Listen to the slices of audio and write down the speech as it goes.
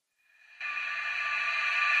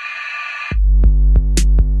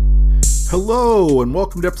Hello, and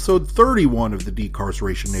welcome to episode 31 of the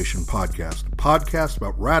Decarceration Nation podcast, a podcast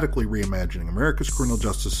about radically reimagining America's criminal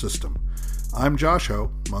justice system. I'm Josh Ho.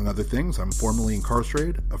 Among other things, I'm formerly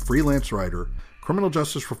incarcerated, a freelance writer, criminal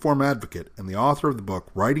justice reform advocate, and the author of the book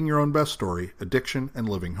Writing Your Own Best Story, Addiction and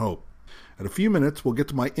Living Hope. In a few minutes, we'll get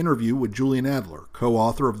to my interview with Julian Adler,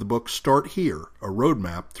 co-author of the book Start Here, A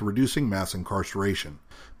Roadmap to Reducing Mass Incarceration.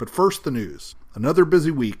 But first, the news. Another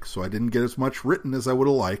busy week, so I didn't get as much written as I would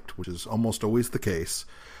have liked, which is almost always the case.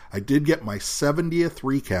 I did get my 70th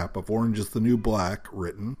recap of Orange is the New Black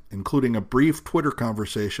written, including a brief Twitter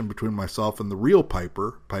conversation between myself and the real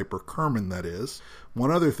Piper Kerman, that is.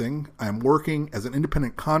 One other thing, I am working as an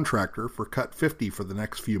independent contractor for Cut 50 for the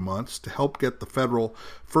next few months to help get the federal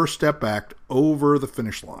First Step Act over the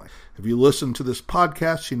finish line. If you listen to this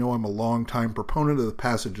podcast, you know I'm a longtime proponent of the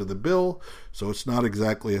passage of the bill, so it's not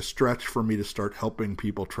exactly a stretch for me to start helping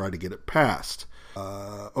people try to get it passed.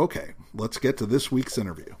 Okay, let's get to this week's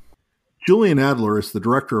interview. Julian Adler is the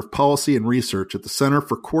Director of Policy and Research at the Center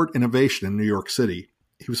for Court Innovation in New York City.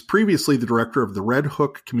 He was previously the director of the Red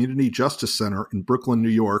Hook Community Justice Center in Brooklyn, New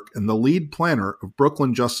York, and the lead planner of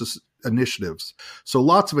Brooklyn Justice Initiatives. So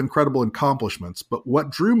lots of incredible accomplishments, but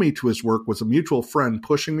what drew me to his work was a mutual friend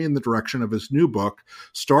pushing me in the direction of his new book,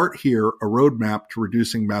 Start Here, A Roadmap to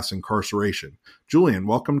Reducing Mass Incarceration. Julian,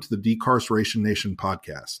 welcome to the Decarceration Nation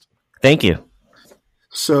podcast. Thank you.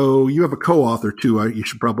 So you have a co-author too. You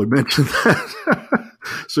should probably mention that.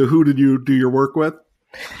 So who did you do your work with?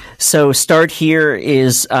 So Start Here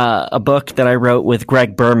is a book that I wrote with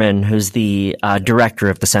Greg Berman, who's the director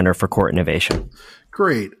of the Center for Court Innovation.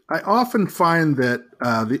 Great. I often find that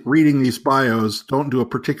reading these bios don't do a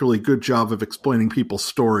particularly good job of explaining people's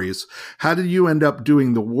stories. How did you end up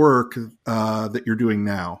doing the work that you're doing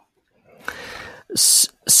now?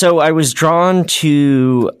 So I was drawn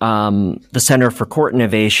to the Center for Court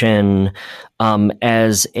Innovation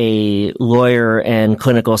as a lawyer and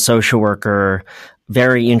clinical social worker,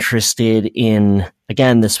 very interested in,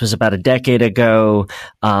 again, this was about a decade ago,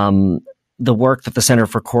 the work that the Center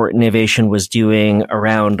for Court Innovation was doing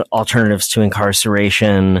around alternatives to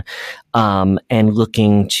incarceration and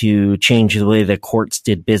looking to change the way that courts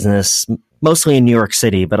did business, mostly in New York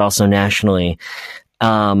City, but also nationally.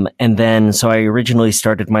 So I originally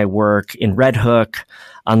started my work in Red Hook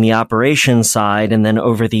on the operations side, and then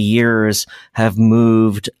over the years have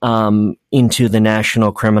moved into the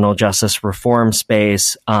national criminal justice reform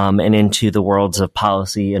space and into the worlds of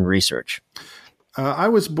policy and research. I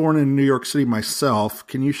was born in New York City myself.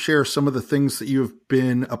 Can you share some of the things that you've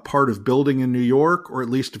been a part of building in New York, or at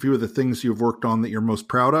least a few of the things you've worked on that you're most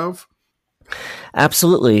proud of?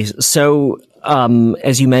 Absolutely. So,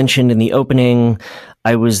 as you mentioned in the opening,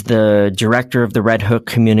 I was the director of the Red Hook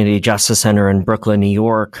Community Justice Center in Brooklyn, New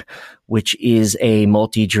York, which is a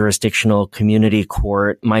multi-jurisdictional community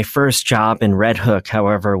court. My first job in Red Hook,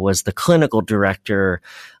 however, was the clinical director.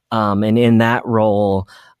 And in that role,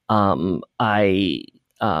 I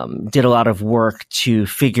did a lot of work to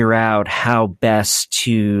figure out how best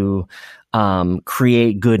to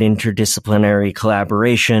create good interdisciplinary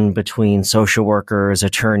collaboration between social workers,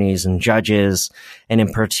 attorneys, and judges. And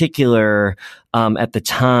in particular, at the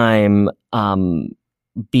time,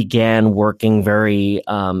 began working very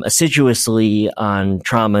assiduously on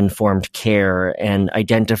trauma-informed care and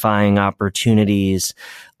identifying opportunities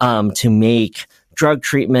to make drug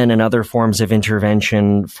treatment and other forms of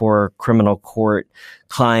intervention for criminal court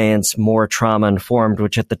clients more trauma-informed,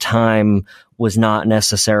 which at the time was not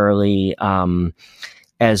necessarily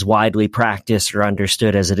as widely practiced or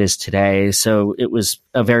understood as it is today. So it was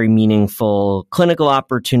a very meaningful clinical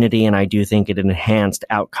opportunity, and I do think it enhanced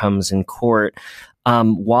outcomes in court.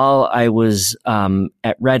 While I was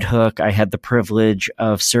at Red Hook, I had the privilege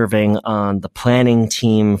of serving on the planning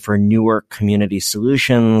team for Newark Community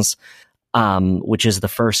Solutions, which is the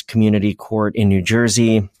first community court in New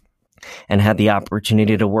Jersey, and had the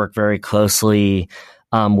opportunity to work very closely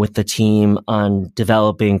with the team on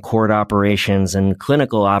developing court operations and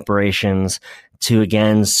clinical operations to,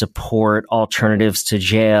 again, support alternatives to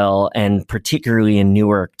jail, and particularly in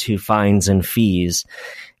Newark to fines and fees.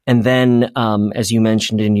 And then, as you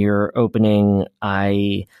mentioned in your opening,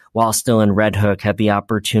 I, while still in Red Hook, had the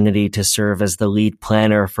opportunity to serve as the lead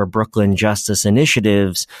planner for Brooklyn Justice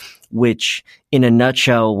Initiatives, which in a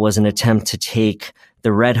nutshell was an attempt to take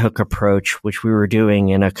the Red Hook approach, which we were doing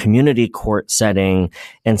in a community court setting,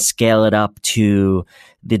 and scale it up to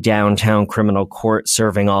the downtown criminal court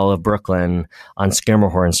serving all of Brooklyn on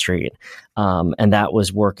Schermerhorn Street. And that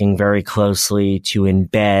was working very closely to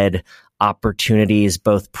embed opportunities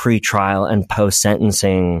both pre-trial and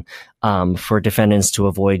post-sentencing for defendants to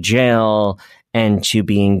avoid jail and to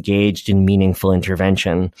be engaged in meaningful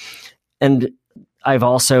intervention. And I've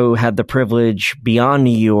also had the privilege beyond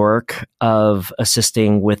New York of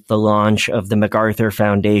assisting with the launch of the MacArthur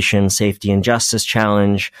Foundation Safety and Justice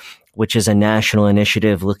Challenge, which is a national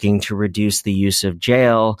initiative looking to reduce the use of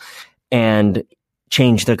jail and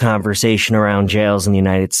change the conversation around jails in the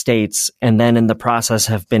United States. And then in the process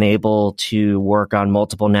have been able to work on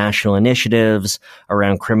multiple national initiatives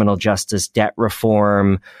around criminal justice debt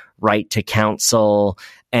reform, right to counsel,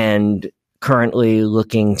 and currently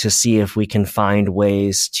looking to see if we can find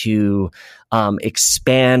ways to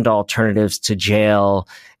expand alternatives to jail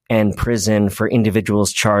and prison for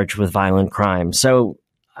individuals charged with violent crime. So,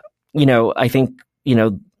 I think,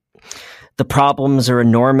 the problems are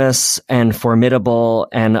enormous and formidable,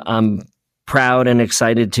 and I'm proud and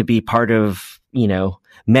excited to be part of,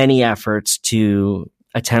 many efforts to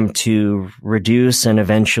attempt to reduce and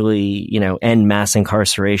eventually, end mass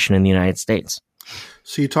incarceration in the United States.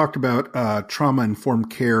 So you talked about trauma-informed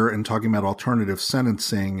care and talking about alternative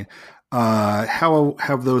sentencing. How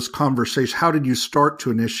have those conversations, how did you start to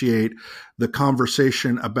initiate the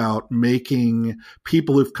conversation about making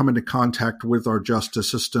people who've come into contact with our justice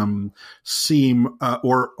system seem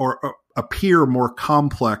or appear more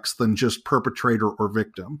complex than just perpetrator or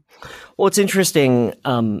victim? Well, it's interesting.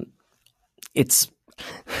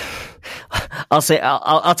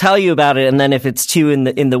 I'll tell you about it, and then if it's too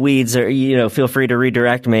in the weeds, or feel free to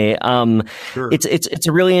redirect me. Sure. It's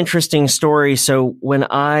a really interesting story. So when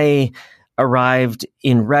I arrived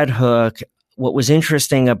in Red Hook, what was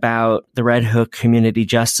interesting about the Red Hook Community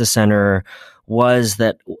Justice Center was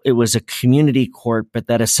that it was a community court, but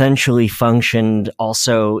that essentially functioned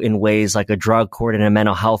also in ways like a drug court and a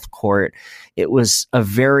mental health court. It was a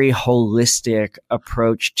very holistic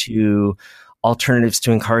approach to alternatives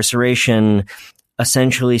to incarceration.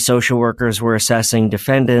 Essentially, social workers were assessing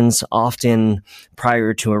defendants, often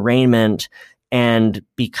prior to arraignment. And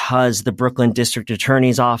because the Brooklyn District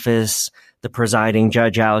Attorney's Office, the presiding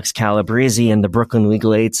judge, Alex Calabrese, and the Brooklyn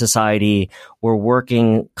Legal Aid Society were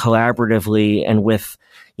working collaboratively and with,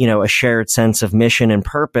 a shared sense of mission and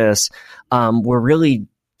purpose, were really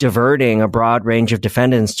diverting a broad range of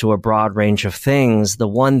defendants to a broad range of things. The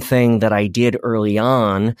one thing that I did early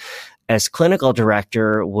on as clinical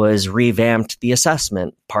director was revamped the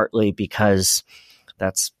assessment, partly because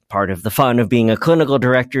that's part of the fun of being a clinical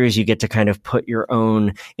director is you get to kind of put your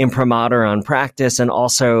own imprimatur on practice. And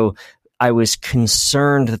also I was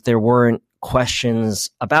concerned that there weren't questions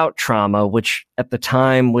about trauma, which at the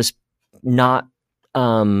time was not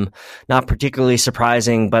particularly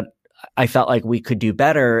surprising, but I felt like we could do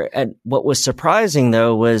better. And what was surprising,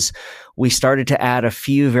 though, was we started to add a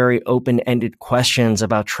few very open-ended questions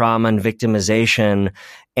about trauma and victimization,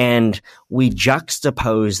 and we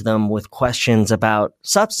juxtaposed them with questions about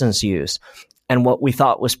substance use. And what we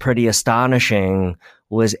thought was pretty astonishing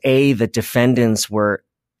was, A, the defendants were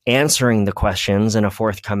answering the questions in a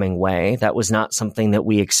forthcoming way. That was not something that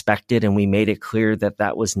we expected, and we made it clear that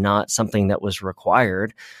that was not something that was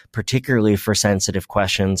required, particularly for sensitive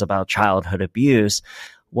questions about childhood abuse.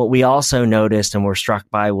 What we also noticed and were struck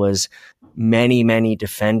by was many, many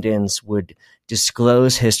defendants would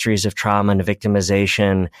disclose histories of trauma and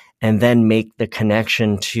victimization and then make the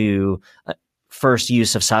connection to first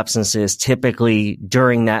use of substances, typically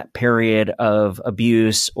during that period of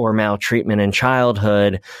abuse or maltreatment in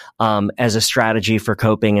childhood, as a strategy for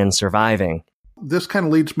coping and surviving. This kind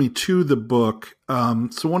of leads me to the book.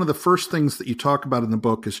 So one of the first things that you talk about in the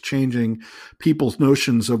book is changing people's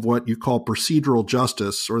notions of what you call procedural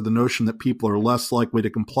justice, or the notion that people are less likely to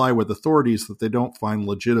comply with authorities that they don't find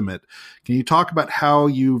legitimate. Can you talk about how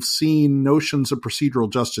you've seen notions of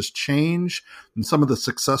procedural justice change and some of the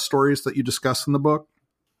success stories that you discuss in the book?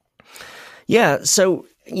 Yeah. So,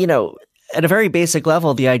 at a very basic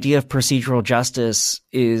level, the idea of procedural justice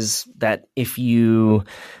is that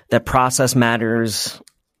that process matters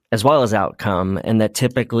as well as outcome, and that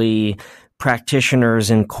typically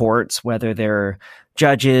practitioners in courts, whether they're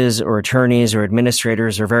judges or attorneys or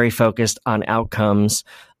administrators, are very focused on outcomes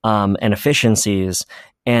and efficiencies,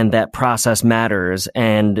 and that process matters.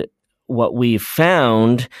 And what we've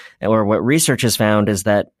found, or what research has found, is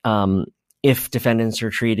that if defendants are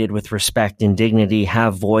treated with respect and dignity,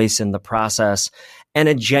 have voice in the process, and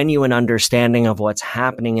a genuine understanding of what's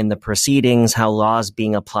happening in the proceedings, how laws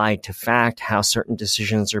being applied to fact, how certain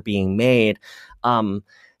decisions are being made,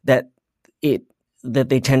 that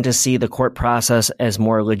they tend to see the court process as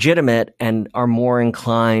more legitimate and are more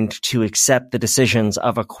inclined to accept the decisions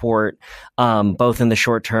of a court, both in the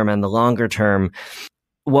short term and the longer term.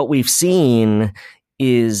 What we've seen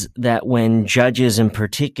is that when judges in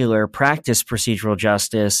particular practice procedural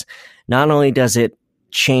justice, not only does it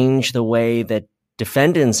change the way that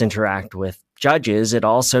defendants interact with judges, it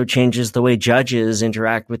also changes the way judges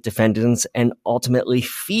interact with defendants and ultimately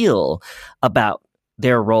feel about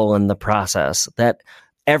their role in the process, that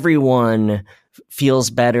everyone feels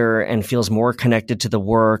better and feels more connected to the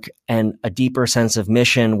work and a deeper sense of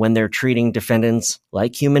mission when they're treating defendants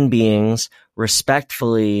like human beings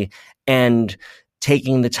respectfully and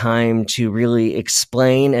taking the time to really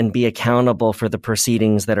explain and be accountable for the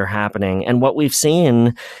proceedings that are happening. And what we've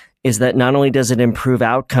seen is that not only does it improve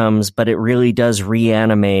outcomes, but it really does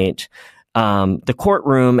reanimate the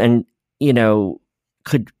courtroom, and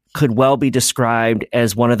could well be described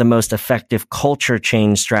as one of the most effective culture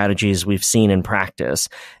change strategies we've seen in practice.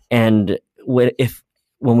 And when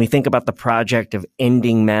we think about the project of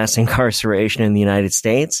ending mass incarceration in the United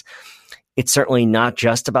States, it's certainly not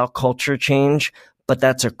just about culture change, but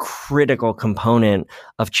that's a critical component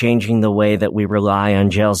of changing the way that we rely on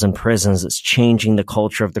jails and prisons. It's changing the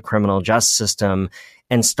culture of the criminal justice system,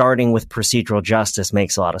 and starting with procedural justice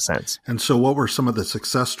makes a lot of sense. And so what were some of the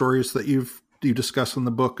success stories that you discuss in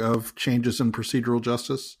the book of changes in procedural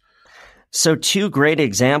justice? So two great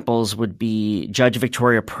examples would be Judge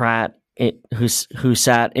Victoria Pratt, who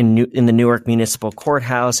sat in the Newark Municipal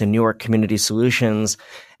Courthouse and Newark Community Solutions,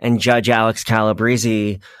 and Judge Alex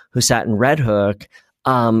Calabrese, who sat in Red Hook.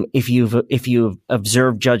 If you've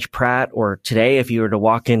observed Judge Pratt, or today, if you were to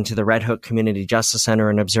walk into the Red Hook Community Justice Center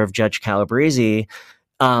and observe Judge Calabrese,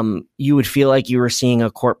 you would feel like you were seeing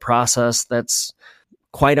a court process that's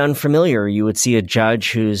quite unfamiliar. You would see a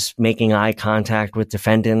judge who's making eye contact with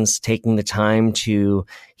defendants, taking the time to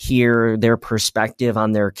hear their perspective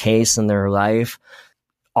on their case and their life,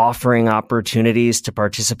 offering opportunities to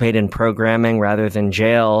participate in programming rather than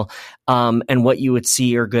jail. And what you would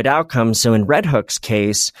see are good outcomes. So in Red Hook's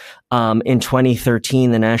case, in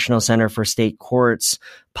 2013, the National Center for State Courts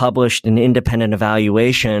published an independent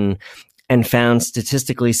evaluation and found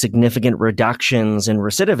statistically significant reductions in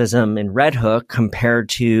recidivism in Red Hook compared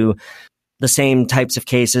to the same types of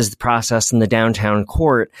cases processed in the downtown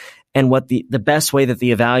court. And what the best way that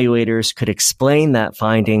the evaluators could explain that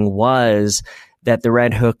finding was that the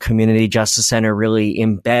Red Hook Community Justice Center really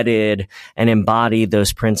embedded and embodied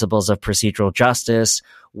those principles of procedural justice.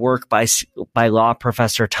 Work by law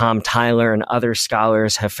professor Tom Tyler and other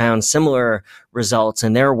scholars have found similar results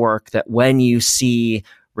in their work, that when you see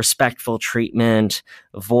respectful treatment,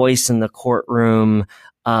 voice in the courtroom,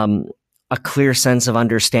 a clear sense of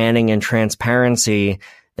understanding and transparency,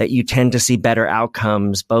 that you tend to see better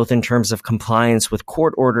outcomes, both in terms of compliance with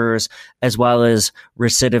court orders as well as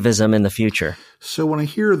recidivism in the future. So when I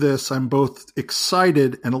hear this, I'm both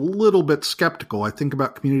excited and a little bit skeptical. I think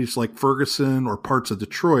about communities like Ferguson or parts of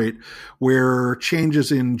Detroit, where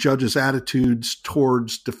changes in judges' attitudes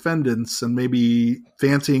towards defendants and maybe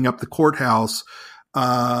fancying up the courthouse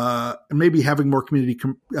and maybe having more community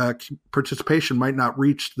participation might not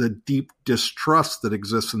reach the deep distrust that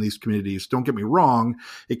exists in these communities. Don't get me wrong,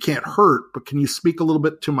 it can't hurt, but can you speak a little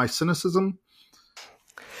bit to my cynicism?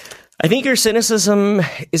 I think your cynicism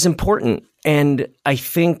is important. And I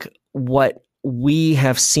think what we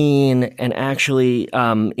have seen, and actually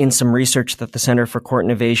in some research that the Center for Court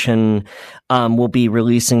Innovation will be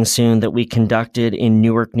releasing soon, that we conducted in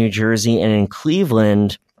Newark, New Jersey and in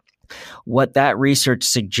Cleveland, what that research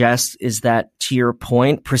suggests is that, to your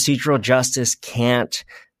point, procedural justice can't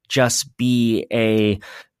just be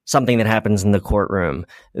something that happens in the courtroom,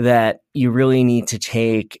 that you really need to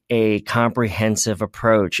take a comprehensive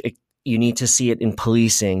approach. You need to see it in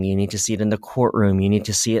policing. You need to see it in the courtroom. You need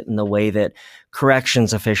to see it in the way that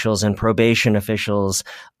corrections officials and probation officials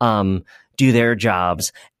do their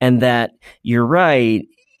jobs. And that you're right,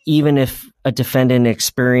 even if a defendant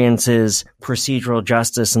experiences procedural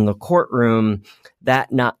justice in the courtroom, that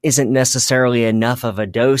isn't necessarily enough of a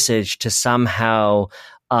dosage to somehow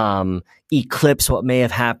eclipse what may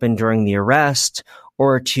have happened during the arrest,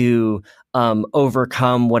 or to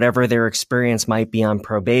overcome whatever their experience might be on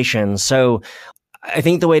probation. So I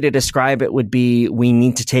think the way to describe it would be, we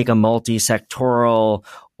need to take a multi-sectoral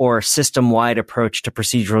or system-wide approach to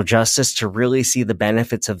procedural justice to really see the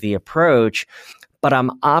benefits of the approach. But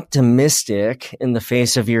I'm optimistic in the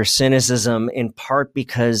face of your cynicism, in part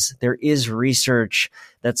because there is research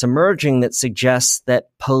that's emerging that suggests that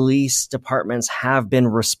police departments have been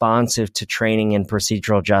responsive to training in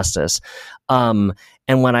procedural justice. And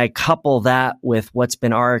when I couple that with what's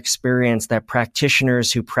been our experience, that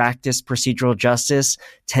practitioners who practice procedural justice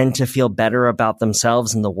tend to feel better about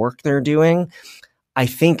themselves and the work they're doing, I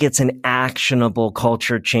think it's an actionable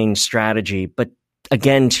culture change strategy. But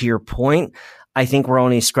again, to your point, I think we're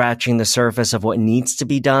only scratching the surface of what needs to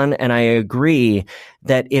be done. And I agree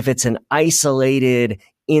that if it's an isolated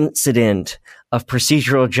incident of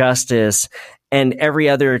procedural justice and every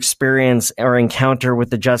other experience or encounter with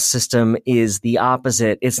the justice system is the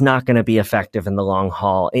opposite, it's not going to be effective in the long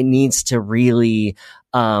haul. It needs to really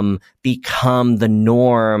become the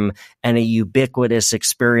norm and a ubiquitous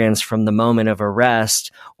experience from the moment of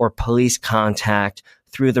arrest or police contact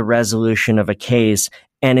through the resolution of a case.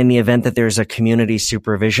 And in the event that there's a community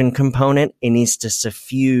supervision component, it needs to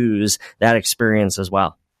suffuse that experience as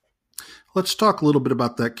well. Let's talk a little bit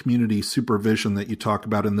about that community supervision that you talk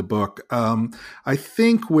about in the book. I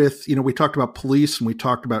think we talked about police and we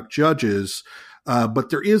talked about judges, but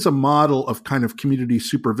there is a model of kind of community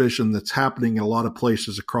supervision that's happening in a lot of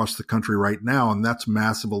places across the country right now, and that's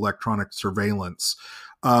massive electronic surveillance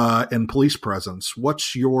and police presence.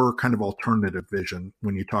 What's your kind of alternative vision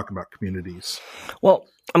when you talk about communities? Well,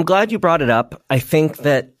 I'm glad you brought it up. I think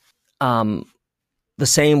that the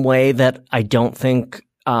same way that I don't think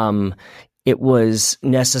it was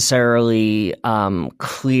necessarily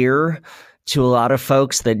clear to a lot of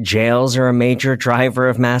folks that jails are a major driver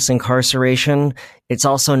of mass incarceration, it's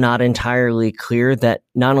also not entirely clear that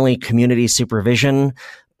not only community supervision,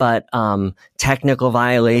 but technical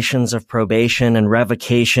violations of probation and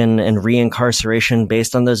revocation and reincarceration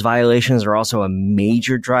based on those violations are also a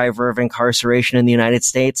major driver of incarceration in the United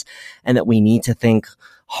States, and that we need to think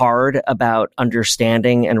hard about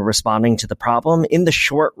understanding and responding to the problem. In the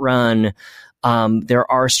short run, there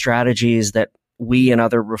are strategies that we and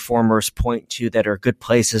other reformers point to that are good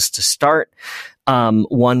places to start.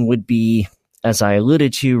 One would be, as I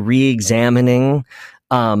alluded to, re-examining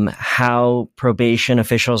how probation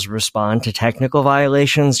officials respond to technical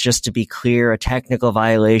violations. Just to be clear, a technical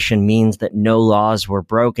violation means that no laws were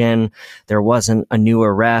broken, there wasn't a new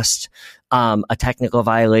arrest. A technical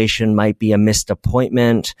violation might be a missed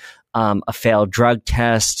appointment, a failed drug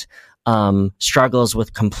test, struggles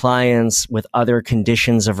with compliance with other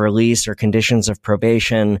conditions of release or conditions of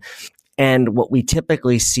probation. And what we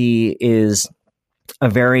typically see is a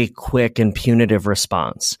very quick and punitive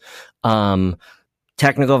response.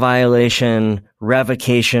 Technical violation,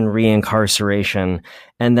 revocation, reincarceration,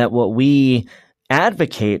 and that what we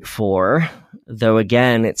advocate for, though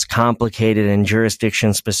again it's complicated and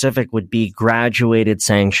jurisdiction specific, would be graduated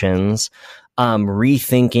sanctions,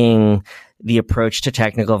 rethinking the approach to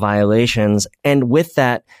technical violations, and with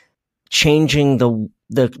that, changing the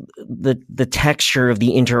texture of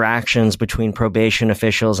the interactions between probation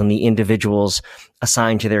officials and the individuals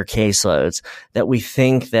assigned to their caseloads. That we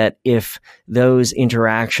think that if those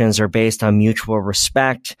interactions are based on mutual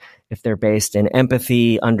respect, if they're based in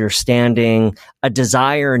empathy, understanding, a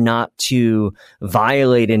desire not to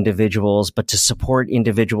violate individuals, but to support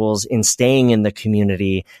individuals in staying in the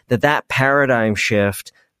community, that paradigm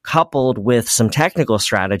shift, coupled with some technical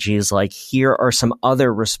strategies like here are some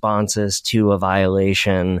other responses to a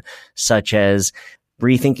violation, such as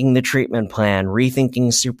rethinking the treatment plan,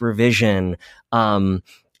 rethinking supervision,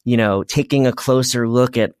 taking a closer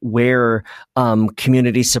look at where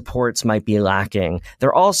community supports might be lacking. There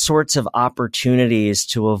are all sorts of opportunities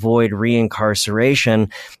to avoid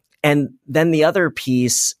reincarceration. And then the other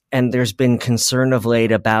piece, and there's been concern of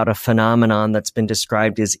late about a phenomenon that's been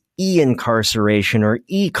described as e-incarceration or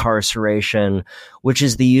e-carceration, which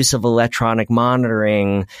is the use of electronic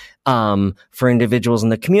monitoring for individuals in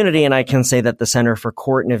the community. And I can say that the Center for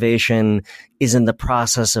Court Innovation is in the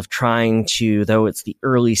process of trying to, though it's the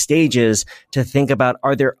early stages, to think about,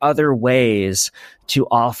 are there other ways to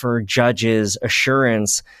offer judges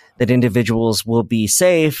assurance that individuals will be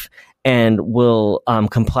safe and will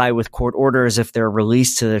comply with court orders if they're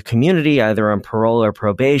released to the community, either on parole or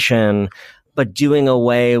probation, but doing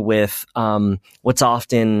away with what's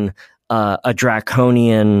often a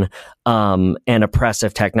draconian and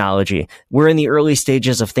oppressive technology. We're in the early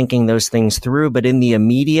stages of thinking those things through, but in the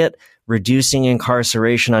immediate, reducing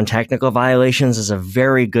incarceration on technical violations is a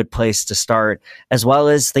very good place to start, as well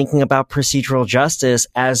as thinking about procedural justice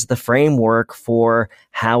as the framework for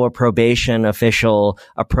how a probation official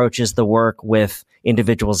approaches the work with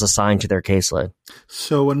individuals assigned to their caseload.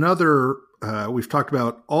 So we've talked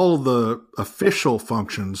about all of the official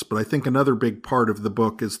functions, but I think another big part of the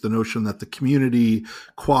book is the notion that the community,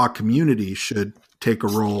 qua community, should take a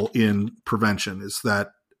role in prevention. Is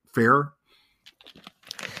that fair?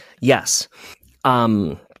 Yes.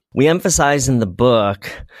 We emphasize in the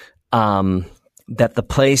book that the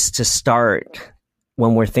place to start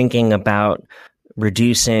when we're thinking about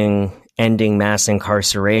ending mass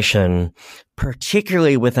incarceration,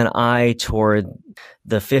 particularly with an eye toward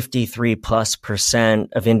the 53+%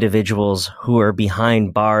 of individuals who are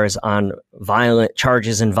behind bars on violent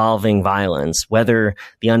charges involving violence, whether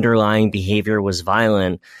the underlying behavior was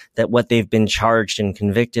violent, that what they've been charged and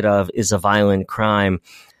convicted of is a violent crime,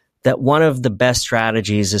 that one of the best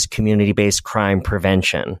strategies is community-based crime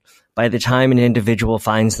prevention. By the time an individual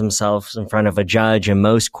finds themselves in front of a judge in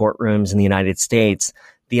most courtrooms in the United States,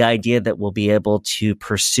 the idea that we'll be able to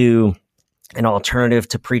pursue an alternative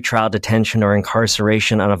to pretrial detention or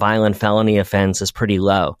incarceration on a violent felony offense is pretty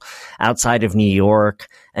low. Outside of New York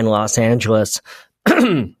and Los Angeles,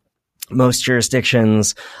 most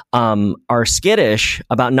jurisdictions are skittish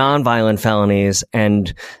about nonviolent felonies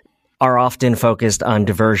and are often focused on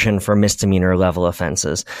diversion for misdemeanor level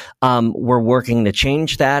offenses. We're working to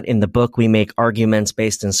change that. In the book, we make arguments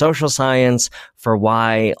based in social science for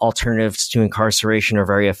why alternatives to incarceration are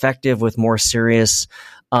very effective with more serious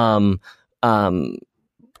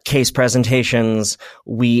case presentations.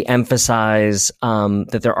 We emphasize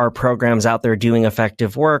that there are programs out there doing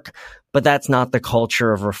effective work, but that's not the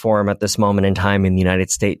culture of reform at this moment in time in the United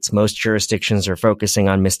States. Most jurisdictions are focusing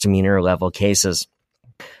on misdemeanor level cases.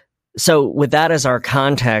 So with that as our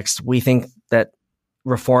context, we think that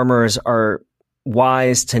reformers are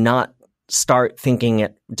wise to not start thinking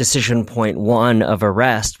at decision point one of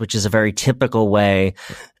arrest, which is a very typical way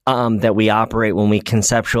that we operate when we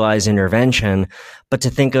conceptualize intervention, but to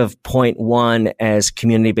think of point one as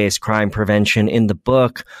community-based crime prevention. In the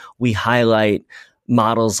book, we highlight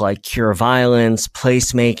models like Cure Violence,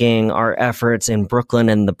 placemaking, our efforts in Brooklyn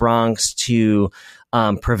and the Bronx to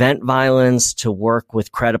prevent violence, to work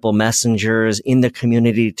with credible messengers in the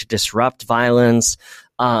community to disrupt violence,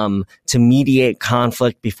 to mediate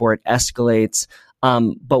conflict before it escalates.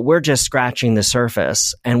 But we're just scratching the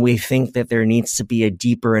surface, and we think that there needs to be a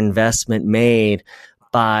deeper investment made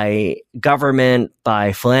by government,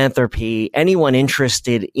 by philanthropy. Anyone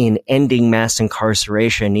interested in ending mass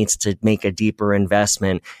incarceration needs to make a deeper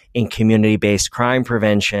investment in community-based crime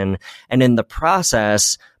prevention. And in the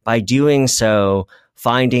process, by doing so,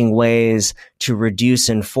 finding ways to reduce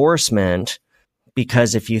enforcement.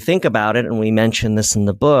 Because if you think about it, and we mention this in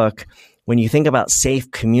the book, when you think about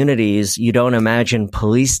safe communities, you don't imagine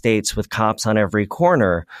police states with cops on every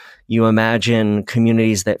corner. You imagine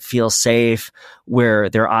communities that feel safe, where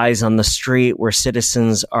there are eyes on the street, where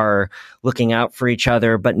citizens are looking out for each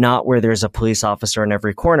other, but not where there's a police officer in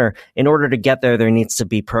every corner. In order to get there, there needs to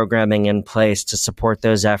be programming in place to support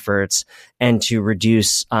those efforts and to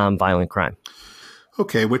reduce violent crime.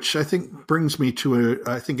 Okay, which I think brings me to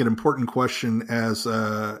an important question as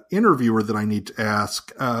an interviewer that I need to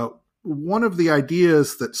ask. One of the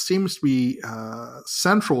ideas that seems to be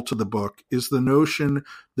central to the book is the notion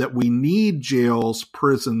that we need jails,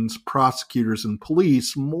 prisons, prosecutors, and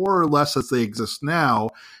police more or less as they exist now.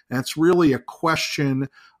 And it's really a question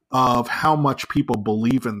of how much people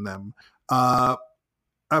believe in them.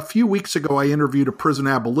 A few weeks ago, I interviewed a prison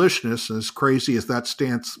abolitionist, and as crazy as that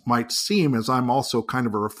stance might seem, as I'm also kind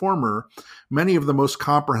of a reformer, many of the most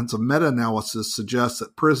comprehensive meta-analysis suggests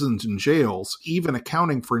that prisons and jails, even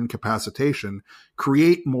accounting for incapacitation,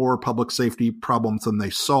 create more public safety problems than they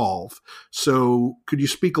solve. So could you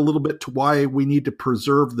speak a little bit to why we need to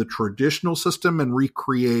preserve the traditional system and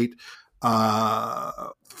recreate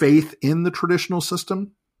faith in the traditional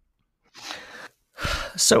system?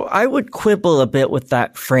 So I would quibble a bit with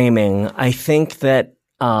that framing. I think that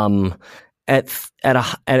at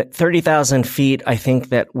 30,000 feet, I think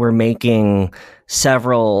that we're making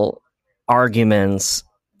several arguments.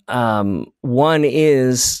 One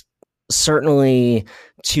is certainly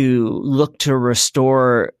to look to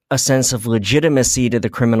restore a sense of legitimacy to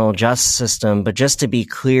the criminal justice system. But just to be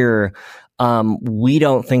clear, we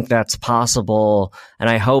don't think that's possible, and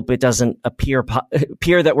I hope it doesn't appear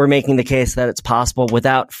that we're making the case that it's possible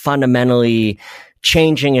without fundamentally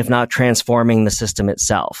changing, if not transforming, the system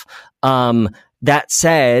itself. That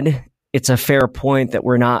said, it's a fair point that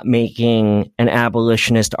we're not making an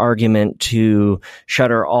abolitionist argument to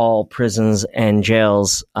shutter all prisons and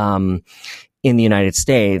jails in the United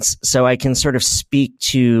States. So I can sort of speak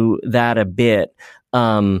to that a bit.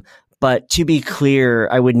 But to be clear,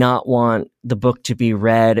 I would not want the book to be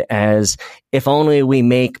read as if only we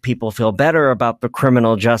make people feel better about the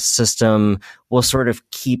criminal justice system, we'll sort of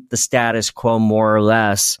keep the status quo more or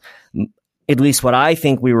less. At least what I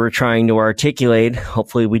think we were trying to articulate,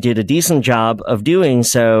 hopefully we did a decent job of doing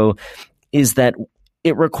so, is that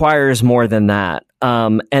it requires more than that.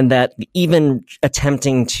 And that even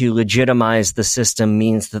attempting to legitimize the system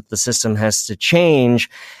means that the system has to change,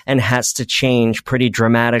 and has to change pretty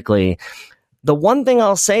dramatically. The one thing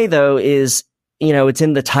I'll say, though, is it's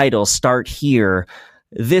in the title, Start Here.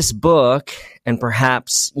 This book, and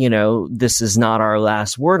perhaps, this is not our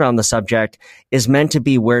last word on the subject, is meant to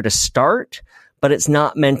be where to start, but it's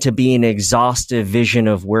not meant to be an exhaustive vision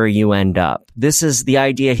of where you end up. The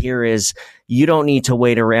idea here is you don't need to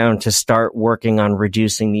wait around to start working on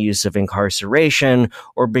reducing the use of incarceration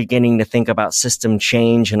or beginning to think about system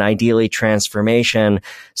change and ideally transformation.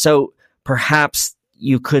 So perhaps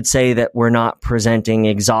you could say that we're not presenting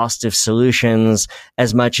exhaustive solutions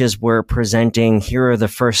as much as we're presenting, here are the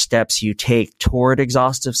first steps you take toward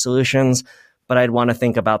exhaustive solutions. But I'd want to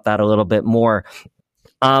think about that a little bit more.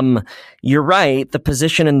 You're right. The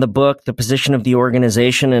position in the book, the position of the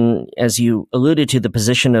organization, and as you alluded to, the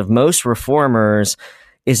position of most reformers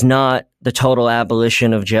is not the total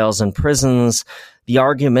abolition of jails and prisons. The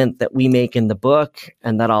argument that we make in the book,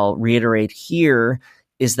 and that I'll reiterate here,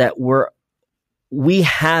 is that we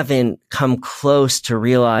haven't come close to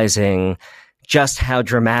realizing just how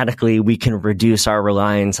dramatically we can reduce our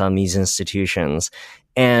reliance on these institutions.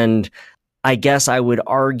 And I guess I would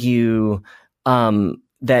argue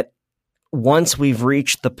that once we've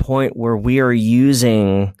reached the point where we are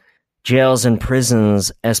using jails and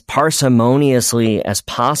prisons as parsimoniously as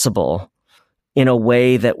possible in a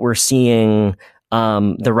way that we're seeing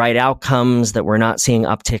the right outcomes, that we're not seeing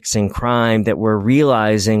upticks in crime, that we're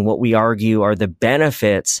realizing what we argue are the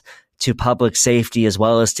benefits to public safety as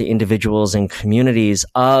well as to individuals and communities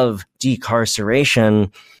of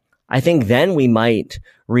decarceration, I think then we might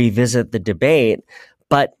revisit the debate.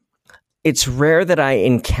 But it's rare that I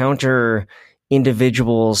encounter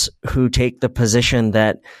individuals who take the position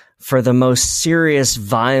that for the most serious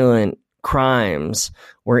violent crimes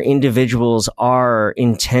where individuals are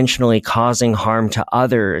intentionally causing harm to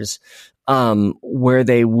others, where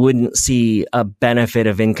they wouldn't see a benefit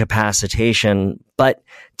of incapacitation. But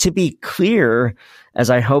to be clear,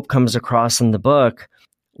 as I hope comes across in the book,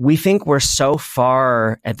 we think we're so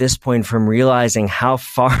far at this point from realizing how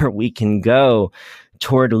far we can go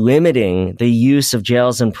toward limiting the use of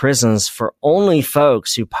jails and prisons for only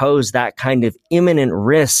folks who pose that kind of imminent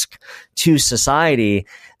risk to society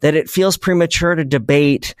that it feels premature to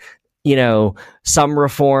debate, some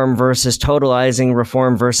reform versus totalizing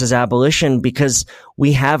reform versus abolition, because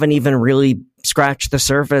we haven't even really scratched the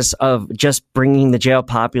surface of just bringing the jail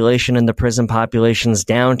population and the prison populations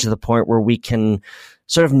down to the point where we can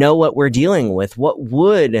sort of know what we're dealing with. What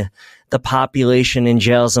would the population in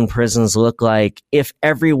jails and prisons look like if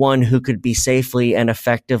everyone who could be safely and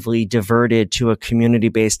effectively diverted to a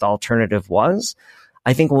community-based alternative was?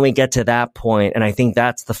 I think when we get to that point, and I think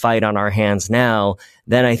that's the fight on our hands now,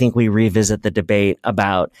 then I think we revisit the debate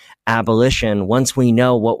about abolition once we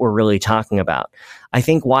know what we're really talking about. I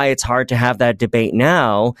think why it's hard to have that debate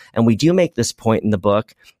now, and we do make this point in the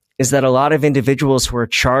book, is that a lot of individuals who are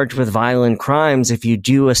charged with violent crimes, if you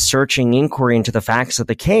do a searching inquiry into the facts of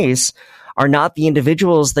the case, are not the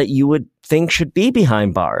individuals that you would think should be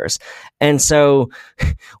behind bars. And so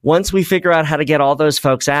once we figure out how to get all those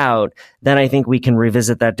folks out, then I think we can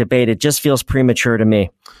revisit that debate. It just feels premature to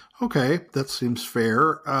me. Okay, that seems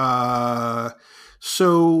fair. But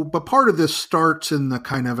part of this starts in the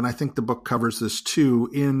kind of, and I think the book covers this too,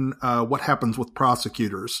 in what happens with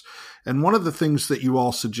prosecutors. And one of the things that you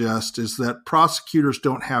all suggest is that prosecutors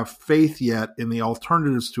don't have faith yet in the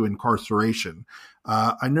alternatives to incarceration.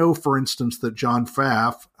 I know, for instance, that John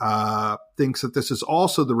Pfaff thinks that this is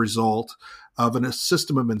also the result of a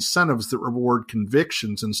system of incentives that reward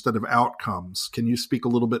convictions instead of outcomes. Can you speak a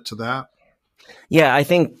little bit to that? Yeah, I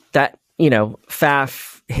think that,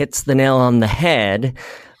 Pfaff hits the nail on the head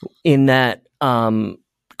in that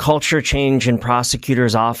culture change in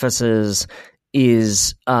prosecutors' offices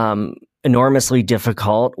is enormously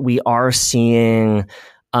difficult. We are seeing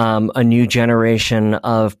a new generation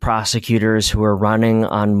of prosecutors who are running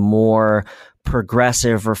on more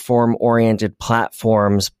progressive, reform-oriented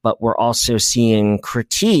platforms, but we're also seeing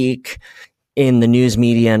critique in the news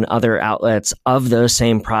media and other outlets of those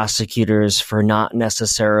same prosecutors for not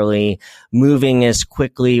necessarily moving as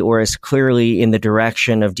quickly or as clearly in the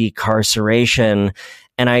direction of decarceration.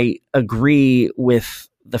 And I agree with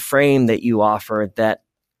the frame that you offered that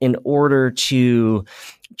in order to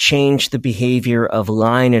change the behavior of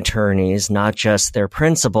line attorneys, not just their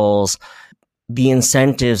principals, the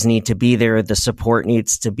incentives need to be there, the support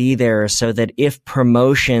needs to be there, so that if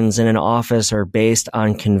promotions in an office are based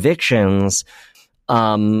on convictions,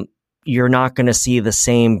 you're not going to see the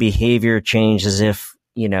same behavior change as if,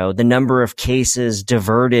 the number of cases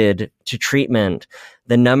diverted to treatment,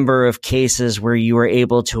 the number of cases where you were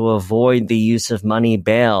able to avoid the use of money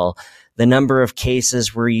bail, the number of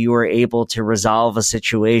cases where you were able to resolve a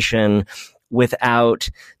situation without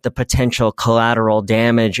the potential collateral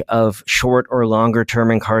damage of short or longer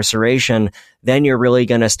term incarceration, then you're really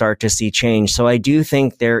going to start to see change. So I do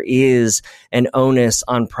think there is an onus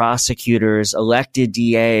on prosecutors, elected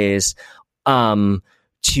DAs,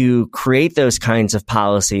 to create those kinds of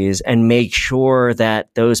policies and make sure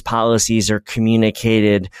that those policies are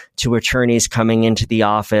communicated to attorneys coming into the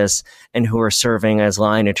office and who are serving as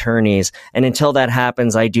line attorneys. And until that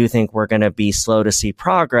happens, I do think we're going to be slow to see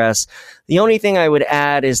progress. The only thing I would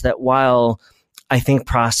add is that while I think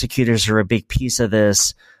prosecutors are a big piece of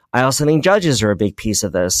this, I also think judges are a big piece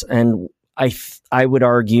of this. And I would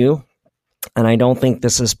argue, and I don't think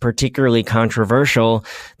this is particularly controversial,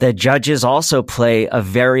 that judges also play a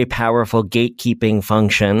very powerful gatekeeping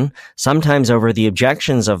function, sometimes over the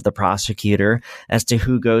objections of the prosecutor as to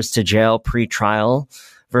who goes to jail pre-trial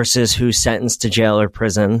versus who's sentenced to jail or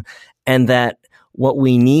prison. And that what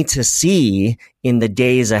we need to see in the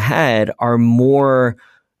days ahead are more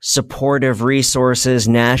supportive resources,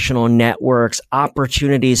 national networks,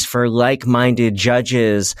 opportunities for like-minded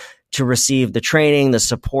judges to receive the training, the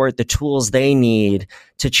support, the tools they need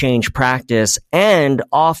to change practice, and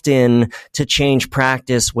often to change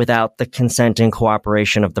practice without the consent and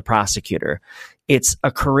cooperation of the prosecutor. It's a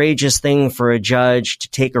courageous thing for a judge to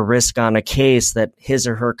take a risk on a case that his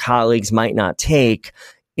or her colleagues might not take.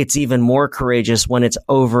 It's even more courageous when it's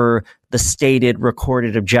over the stated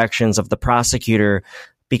recorded objections of the prosecutor,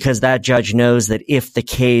 because that judge knows that if the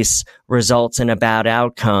case results in a bad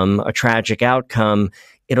outcome, a tragic outcome,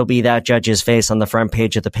 it'll be that judge's face on the front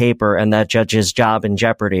page of the paper and that judge's job in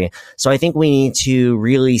jeopardy. So I think we need to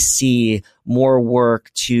really see more work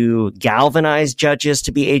to galvanize judges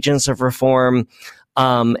to be agents of reform,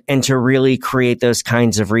 and to really create those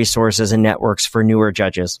kinds of resources and networks for newer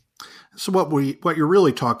judges. So what you're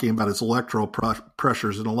really talking about is electoral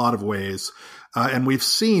pressures in a lot of ways. And we've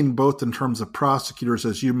seen both in terms of prosecutors,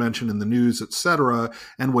 as you mentioned in the news, et cetera,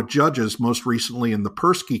 and what judges, most recently in the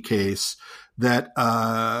Persky case, that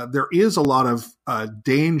there is a lot of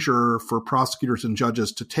danger for prosecutors and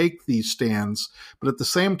judges to take these stands. But at the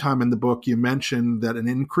same time in the book, you mentioned that an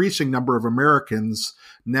increasing number of Americans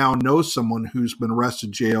now know someone who's been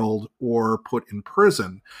arrested, jailed, or put in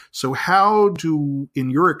prison. So how do,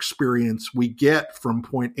 in your experience, we get from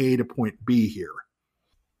point A to point B here?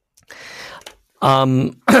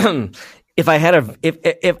 If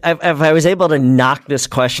I was able to knock this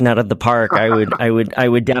question out of the park, I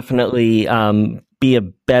would definitely be a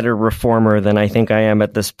better reformer than I think I am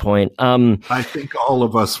at this point. I think all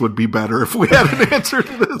of us would be better if we had an answer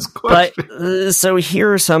to this question. But so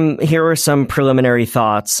here are some preliminary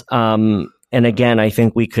thoughts. And again, I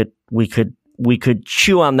think we could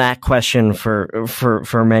chew on that question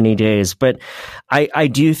for many days. But I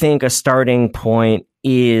do think a starting point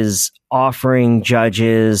is offering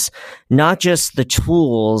judges not just the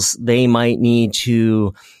tools they might need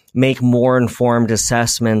to make more informed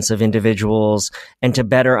assessments of individuals and to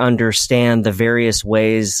better understand the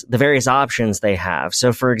various options they have.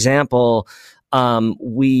 So, for example,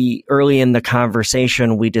 early in the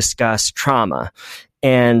conversation, we discussed trauma,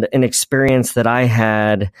 and an experience that I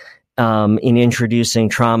had in introducing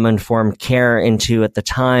trauma-informed care into, at the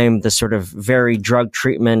time, the sort of very drug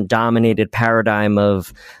treatment-dominated paradigm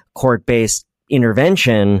of court-based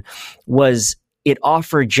intervention was it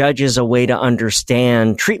offered judges a way to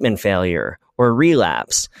understand treatment failure or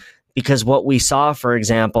relapse. Because what we saw, for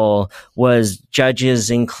example, was judges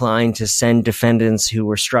inclined to send defendants who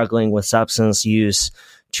were struggling with substance use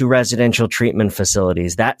to residential treatment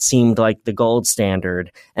facilities. That seemed like the gold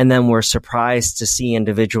standard. And then we're surprised to see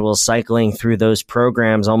individuals cycling through those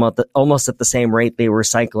programs almost at the same rate they were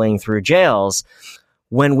cycling through jails.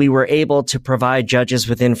 When we were able to provide judges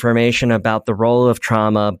with information about the role of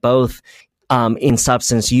trauma, both in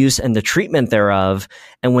substance use and the treatment thereof,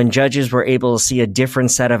 and when judges were able to see a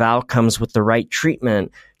different set of outcomes with the right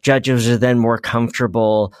treatment, judges are then more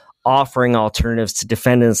comfortable offering alternatives to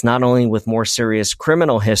defendants, not only with more serious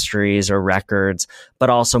criminal histories or records, but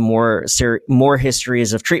also more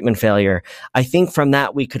histories of treatment failure. I think from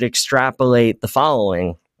that we could extrapolate the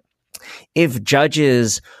following. If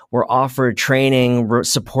judges were offered training,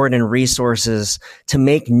 support, and resources to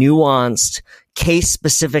make nuanced,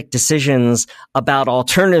 case-specific decisions about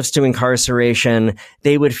alternatives to incarceration,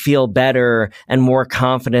 they would feel better and more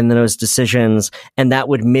confident in those decisions, and that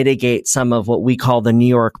would mitigate some of what we call the New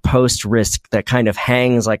York Post risk that kind of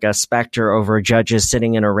hangs like a specter over judges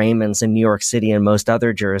sitting in arraignments in New York City and most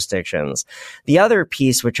other jurisdictions. The other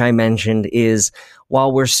piece, which I mentioned, is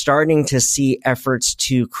while we're starting to see efforts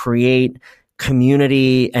to create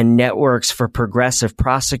community and networks for progressive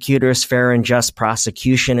prosecutors, Fair and Just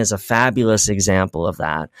Prosecution is a fabulous example of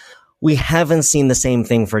that. we haven't seen the same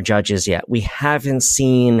thing for judges yet. We haven't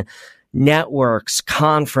seen networks,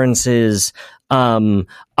 conferences,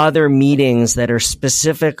 other meetings that are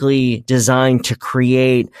specifically designed to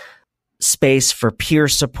create space for peer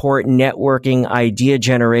support, networking, idea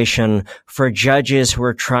generation for judges who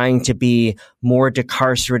are trying to be more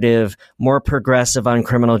decarcerative, more progressive on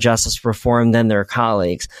criminal justice reform than their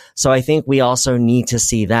colleagues. So I think we also need to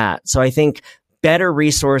see that. So I think better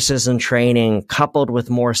resources and training coupled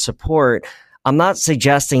with more support, I'm not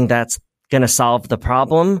suggesting that's going to solve the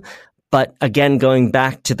problem. But again, going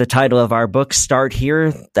back to the title of our book, Start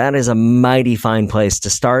Here, that is a mighty fine place to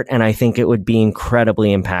start. And I think it would be incredibly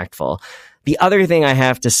impactful. The other thing I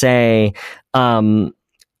have to say,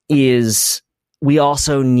 is we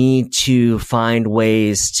also need to find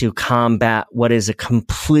ways to combat what is a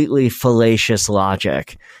completely fallacious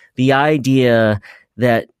logic. The idea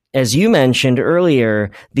that, as you mentioned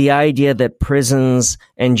earlier, the idea that prisons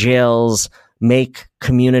and jails make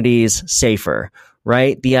communities safer.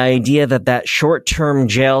 Right? The idea that that short-term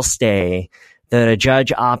jail stay that a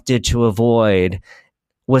judge opted to avoid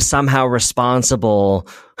was somehow responsible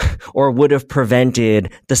or would have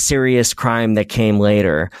prevented the serious crime that came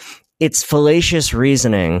later. It's fallacious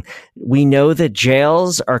reasoning. We know that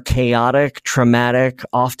jails are chaotic, traumatic,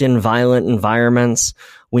 often violent environments.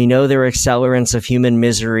 We know they're accelerants of human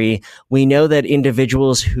misery. We know that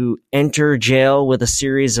individuals who enter jail with a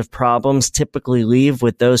series of problems typically leave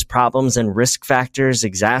with those problems and risk factors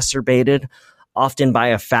exacerbated, often by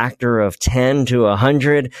a factor of 10 to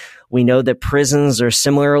 100. We know that prisons are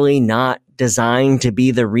similarly not designed to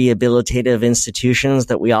be the rehabilitative institutions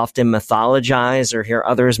that we often mythologize or hear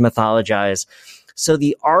others mythologize. So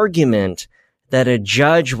the argument that a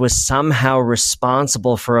judge was somehow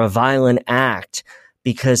responsible for a violent act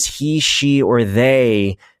because he, she, or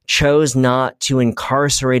they chose not to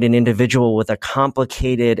incarcerate an individual with a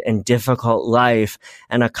complicated and difficult life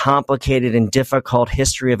and a complicated and difficult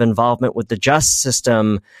history of involvement with the justice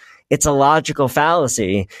system, it's a logical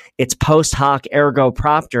fallacy. It's post hoc ergo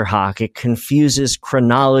propter hoc. It confuses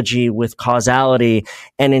chronology with causality.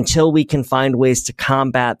 And until we can find ways to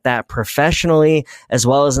combat that professionally, as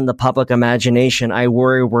well as in the public imagination, I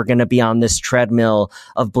worry we're going to be on this treadmill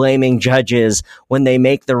of blaming judges when they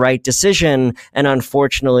make the right decision. And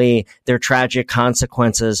unfortunately, their tragic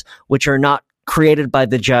consequences, which are not created by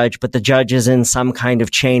the judge, but the judge is in some kind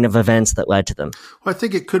of chain of events that led to them. Well, I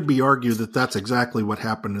think it could be argued that that's exactly what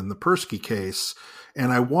happened in the Persky case.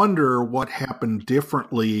 And I wonder what happened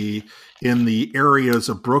differently in the areas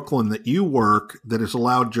of Brooklyn that you work that has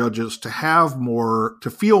allowed judges to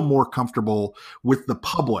feel more comfortable with the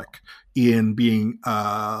public in being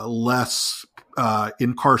less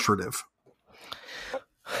incarcerative.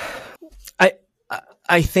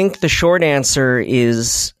 I think the short answer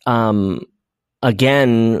is,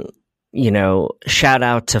 again, shout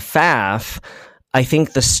out to FAF. I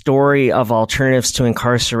think the story of alternatives to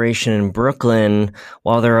incarceration in Brooklyn,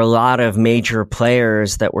 while there are a lot of major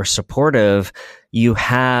players that were supportive, you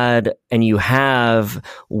had and you have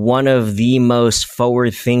one of the most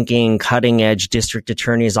forward-thinking, cutting-edge district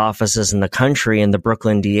attorney's offices in the country in the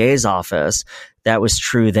Brooklyn DA's office. That was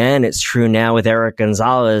true then. It's true now with Eric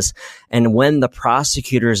Gonzalez. And when the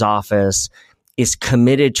prosecutor's office is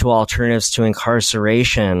committed to alternatives to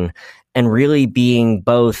incarceration and really being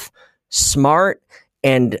both smart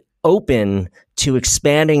and open to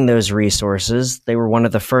expanding those resources. They were one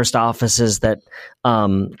of the first offices that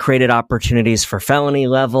created opportunities for felony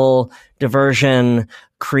level diversion,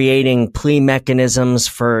 creating plea mechanisms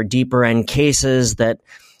for deeper end cases that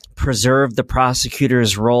preserve the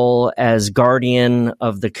prosecutor's role as guardian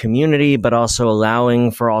of the community, but also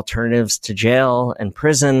allowing for alternatives to jail and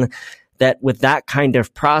prison. That with that kind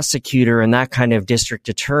of prosecutor and that kind of district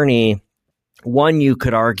attorney, one, you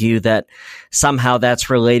could argue that somehow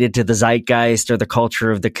that's related to the zeitgeist or the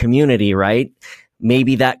culture of the community, right?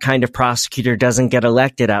 Maybe that kind of prosecutor doesn't get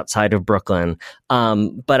elected outside of Brooklyn.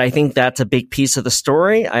 But I think that's a big piece of the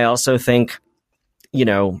story. I also think,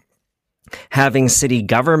 having city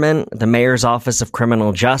government, the mayor's office of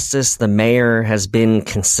criminal justice, the mayor has been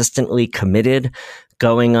consistently committed,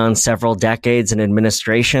 going on several decades and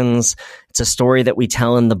administrations. It's a story that we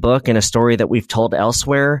tell in the book and a story that we've told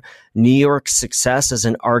elsewhere. New York's success is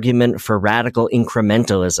an argument for radical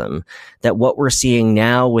incrementalism, that what we're seeing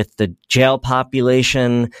now with the jail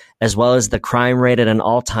population, as well as the crime rate at an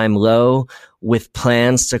all-time low, with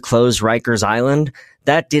plans to close Rikers Island,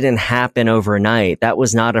 that didn't happen overnight. That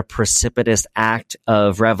was not a precipitous act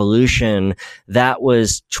of revolution. That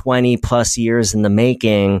was 20 plus years in the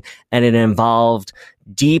making, and it involved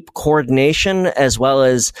deep coordination as well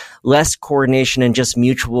as less coordination and just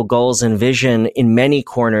mutual goals and vision in many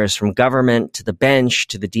corners, from government to the bench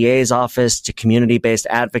to the DA's office to community-based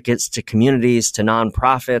advocates to communities to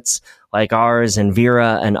nonprofits like ours and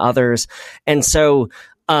Vera and others. And so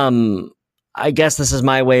I guess this is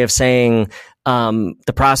my way of saying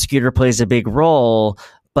the prosecutor plays a big role,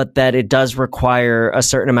 but that it does require a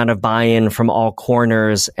certain amount of buy-in from all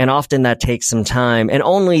corners. And often that takes some time. And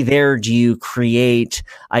only there do you create,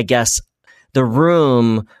 I guess, the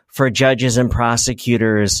room for judges and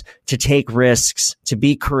prosecutors to take risks, to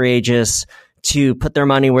be courageous, to put their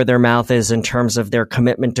money where their mouth is in terms of their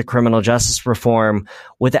commitment to criminal justice reform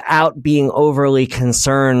without being overly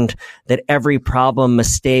concerned that every problem,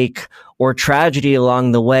 mistake, or tragedy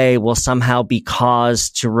along the way will somehow be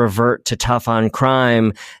caused to revert to tough on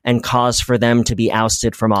crime and cause for them to be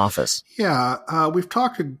ousted from office. Yeah, we've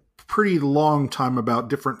talked a pretty long time about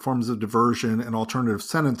different forms of diversion and alternative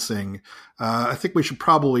sentencing. I think we should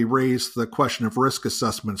probably raise the question of risk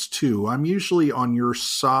assessments too. I'm usually on your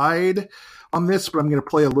side on this, but I'm going to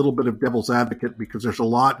play a little bit of devil's advocate because there's a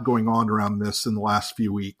lot going on around this in the last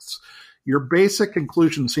few weeks. Your basic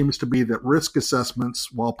conclusion seems to be that risk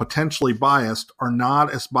assessments, while potentially biased, are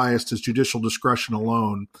not as biased as judicial discretion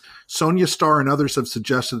alone. Sonia Starr and others have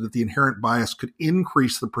suggested that the inherent bias could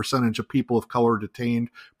increase the percentage of people of color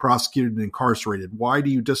detained, prosecuted, and incarcerated. Why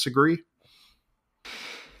do you disagree?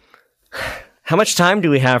 How much time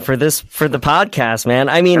do we have for the podcast, man?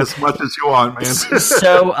 I mean, as much as you want, man.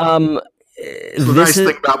 So, the nice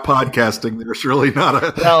thing about podcasting, there's really not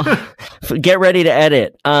a... Well, get ready to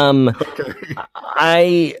edit.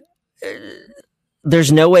 Okay.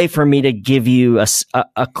 There's no way for me to give you a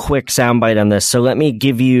quick soundbite on this. So let me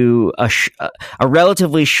give you a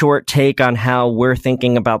relatively short take on how we're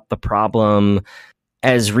thinking about the problem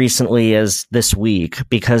as recently as this week,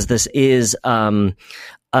 because this is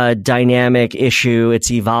a dynamic issue. It's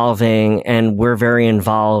evolving, and we're very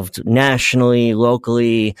involved nationally,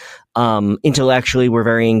 locally, intellectually. We're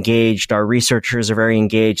very engaged. Our researchers are very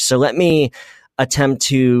engaged. So let me attempt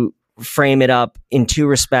to frame it up in two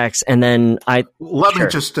respects, and then let me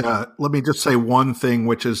just say one thing,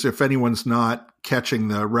 which is, if anyone's not catching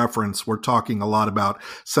the reference, we're talking a lot about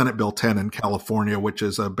Senate Bill 10 in California, which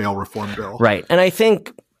is a bail reform bill, right? And I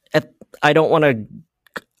think I don't want to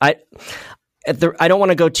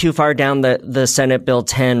go too far down the Senate Bill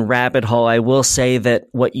 10 rabbit hole. I will say that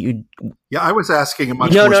I was asking a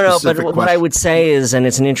much more specific but question. What I would say is, and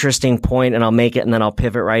it's an interesting point, and I'll make it and then I'll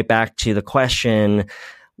pivot right back to the question.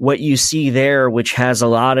 What you see there, which has a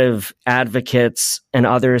lot of advocates and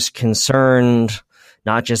others concerned,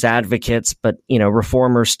 not just advocates, but,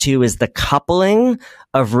 reformers too, is the coupling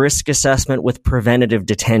of risk assessment with preventative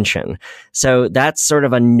detention. So that's sort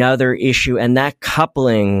of another issue. And that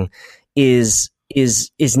coupling is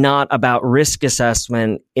not about risk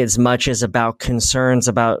assessment as much as about concerns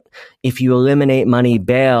about, if you eliminate money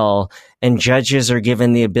bail and judges are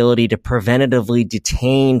given the ability to preventatively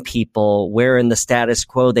detain people where in the status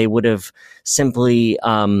quo they would have simply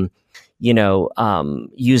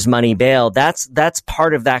use money bail. That's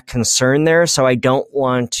part of that concern there. So I don't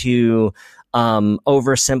want to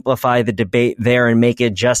oversimplify the debate there and make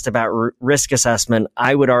it just about risk assessment.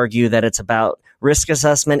 I would argue that it's about risk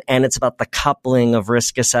assessment, and it's about the coupling of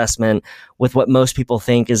risk assessment with what most people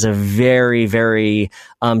think is a very, very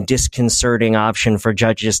disconcerting option for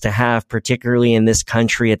judges to have, particularly in this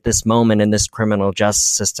country at this moment in this criminal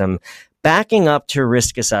justice system. Backing up to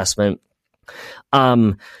risk assessment,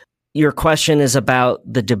 your question is about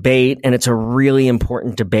the debate, and it's a really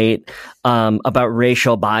important debate about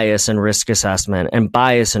racial bias and risk assessment, and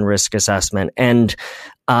bias and risk assessment. And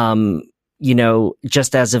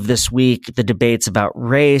just as of this week, the debate's about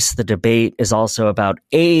race. The debate is also about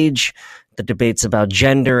age. The debate's about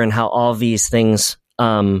gender, and how all these things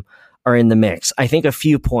are in the mix. I think a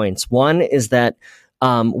few points. One is that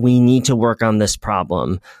we need to work on this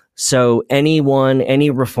problem. So any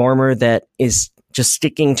reformer that is just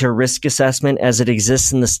sticking to risk assessment as it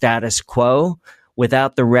exists in the status quo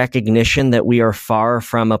without the recognition that we are far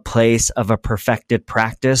from a place of a perfected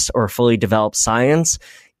practice or fully developed science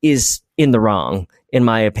is in the wrong, in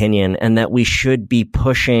my opinion, and that we should be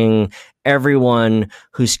pushing everyone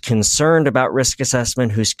who's concerned about risk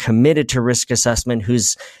assessment, who's committed to risk assessment,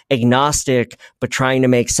 who's agnostic but trying to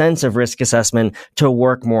make sense of risk assessment, to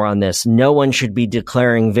work more on this. No one should be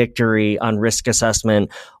declaring victory on risk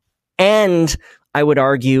assessment. And I would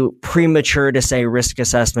argue, premature to say risk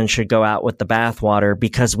assessment should go out with the bathwater,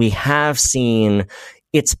 because we have seen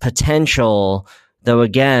its potential, though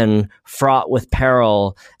again, fraught with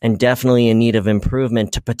peril and definitely in need of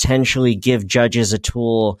improvement, to potentially give judges a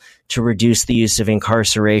tool to reduce the use of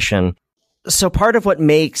incarceration. So part of what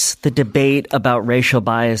makes the debate about racial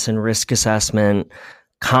bias and risk assessment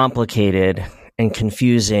complicated and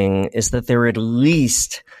confusing is that there are at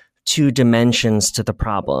least two dimensions to the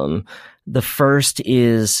problem. The first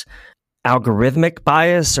is algorithmic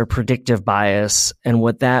bias or predictive bias. And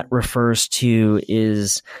what that refers to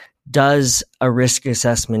is, does a risk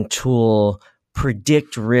assessment tool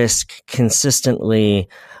predict risk consistently,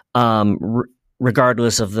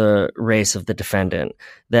 regardless of the race of the defendant?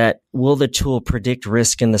 That will the tool predict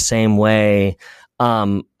risk in the same way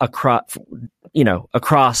across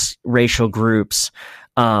racial groups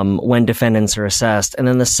when defendants are assessed? And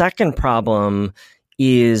then the second problem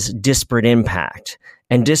is disparate impact.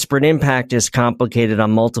 And disparate impact is complicated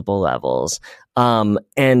on multiple levels.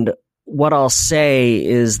 And what I'll say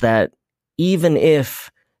is that even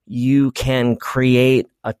if you can create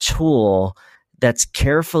a tool that's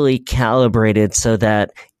carefully calibrated so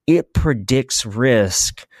that it predicts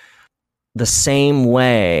risk the same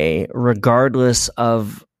way, regardless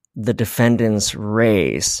of the defendant's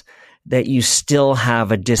race, that you still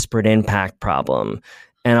have a disparate impact problem.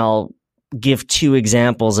 And I'll give two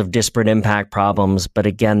examples of disparate impact problems, but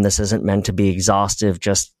again, this isn't meant to be exhaustive,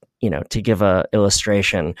 just, to give a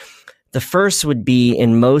illustration. The first would be,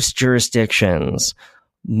 in most jurisdictions,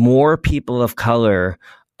 more people of color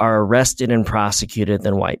are arrested and prosecuted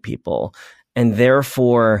than white people. And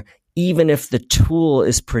therefore, even if the tool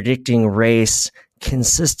is predicting race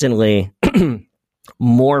consistently,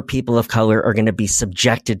 more people of color are going to be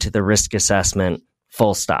subjected to the risk assessment,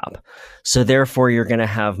 full stop. So therefore, you're going to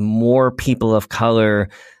have more people of color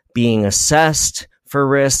being assessed for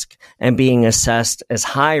risk and being assessed as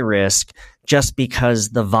high risk, just because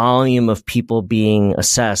the volume of people being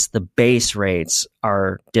assessed, the base rates,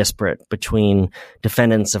 are disparate between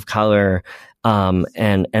defendants of color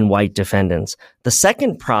and white defendants. The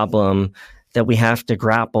second problem that we have to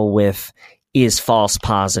grapple with is false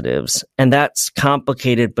positives. And that's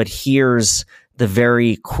complicated, but here's the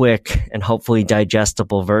very quick and hopefully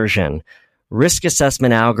digestible version. Risk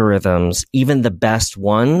assessment algorithms, even the best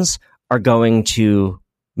ones, are going to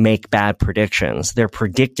make bad predictions. They're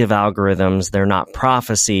predictive algorithms. They're not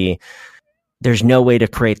prophecy. There's no way to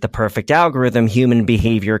create the perfect algorithm. Human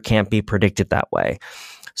behavior can't be predicted that way.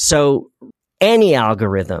 So any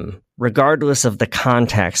algorithm, regardless of the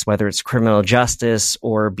context, whether it's criminal justice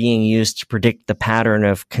or being used to predict the pattern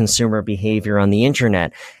of consumer behavior on the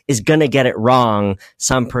internet, is going to get it wrong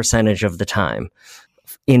some percentage of the time.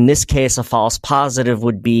 In this case, a false positive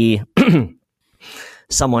would be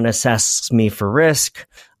someone assesses me for risk,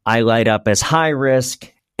 I light up as high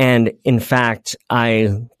risk, and in fact,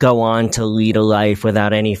 I go on to lead a life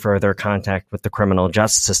without any further contact with the criminal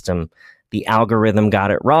justice system. The algorithm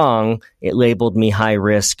got it wrong. It labeled me high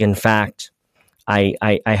risk. In fact,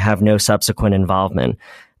 I have no subsequent involvement.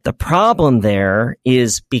 The problem there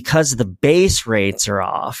is, because the base rates are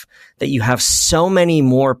off, that you have so many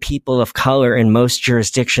more people of color in most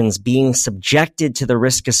jurisdictions being subjected to the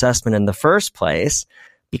risk assessment in the first place,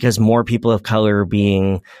 because more people of color are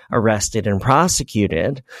being arrested and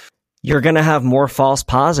prosecuted. You're going to have more false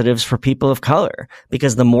positives for people of color,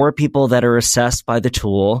 because the more people that are assessed by the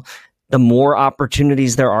tool, the more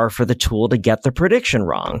opportunities there are for the tool to get the prediction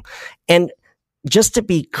wrong. And just to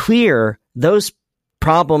be clear, those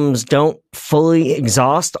problems don't fully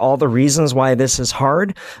exhaust all the reasons why this is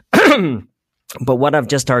hard. But what I've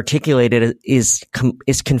just articulated is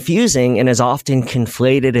confusing and is often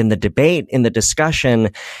conflated in the debate, in the discussion,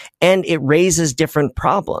 and it raises different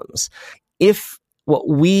problems. If what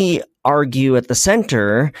we argue at the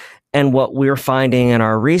center and what we're finding in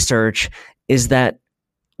our research is that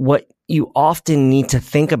what you often need to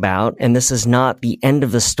think about, and this is not the end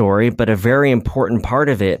of the story, but a very important part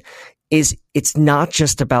of it, is it's not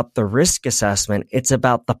just about the risk assessment, it's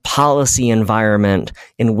about the policy environment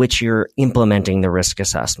in which you're implementing the risk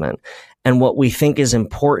assessment. And what we think is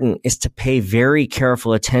important is to pay very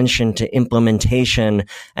careful attention to implementation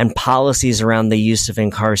and policies around the use of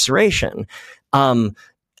incarceration.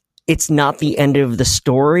 It's not the end of the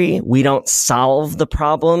story. We don't solve the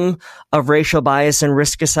problem of racial bias and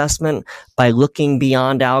risk assessment by looking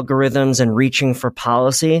beyond algorithms and reaching for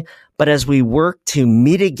policy. But as we work to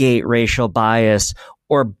mitigate racial bias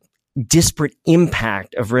or disparate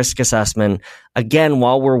impact of risk assessment, again,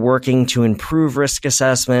 while we're working to improve risk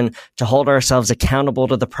assessment, to hold ourselves accountable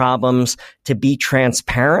to the problems, to be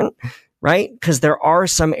transparent, right? Because there are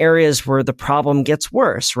some areas where the problem gets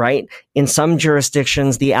worse, right? In some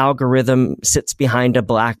jurisdictions, the algorithm sits behind a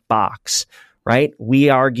black box, right? We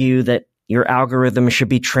argue that your algorithm should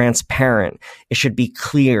be transparent. It should be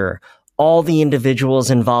clear. All the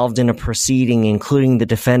individuals involved in a proceeding, including the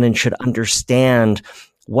defendant, should understand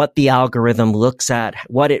what the algorithm looks at,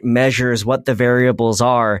 what it measures, what the variables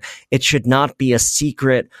are. It should not be a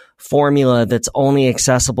secret formula that's only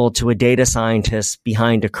accessible to a data scientist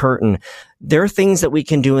behind a curtain. There are things that we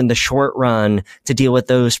can do in the short run to deal with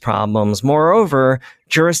those problems. Moreover,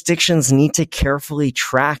 jurisdictions need to carefully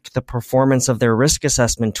track the performance of their risk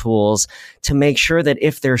assessment tools to make sure that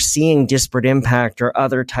if they're seeing disparate impact or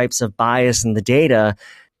other types of bias in the data,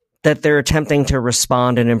 that they're attempting to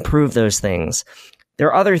respond and improve those things. There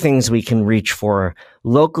are other things we can reach for.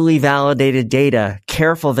 Locally validated data,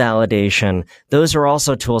 careful validation. Those are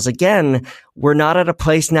also tools. Again, we're not at a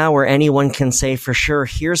place now where anyone can say for sure,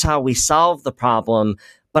 here's how we solve the problem.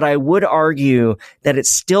 But I would argue that it's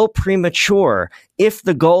still premature. If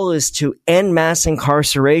the goal is to end mass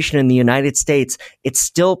incarceration in the United States, it's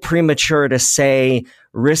still premature to say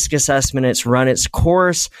risk assessment has run its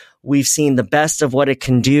course. We've seen the best of what it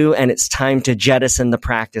can do, and it's time to jettison the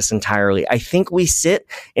practice entirely. I think we sit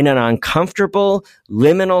in an uncomfortable,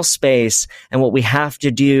 liminal space, and what we have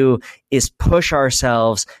to do is push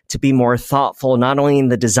ourselves to be more thoughtful, not only in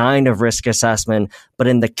the design of risk assessment, but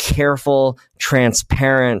in the careful,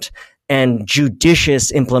 transparent, and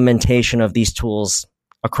judicious implementation of these tools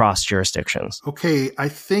across jurisdictions. Okay, I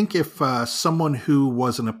think if someone who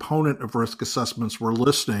was an opponent of risk assessments were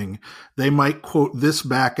listening, they might quote this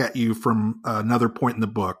back at you from another point in the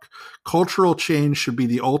book. Cultural change should be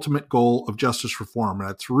the ultimate goal of justice reform.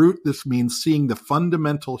 At its root, this means seeing the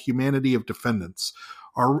fundamental humanity of defendants.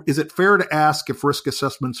 Is it fair to ask if risk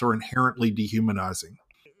assessments are inherently dehumanizing?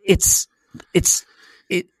 It's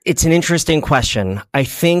an interesting question. I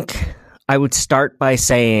think I would start by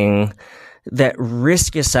saying that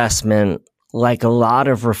risk assessment, like a lot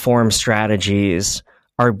of reform strategies,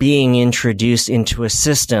 are being introduced into a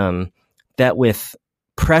system that, with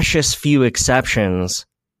precious few exceptions,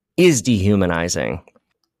 is dehumanizing.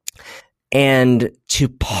 And to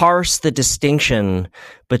parse the distinction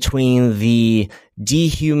between the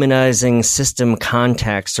dehumanizing system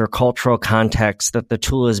context or cultural context that the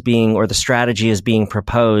tool is being, or the strategy is being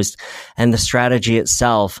proposed, and the strategy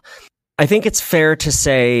itself, I think it's fair to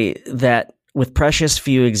say that with precious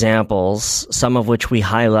few examples, some of which we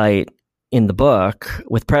highlight in the book,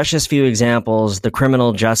 with precious few examples, the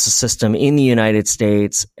criminal justice system in the United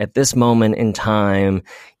States at this moment in time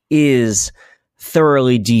is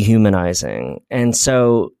thoroughly dehumanizing. And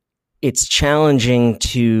so it's challenging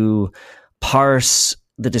to parse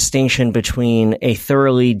the distinction between a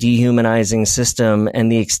thoroughly dehumanizing system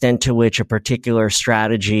and the extent to which a particular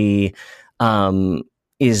strategy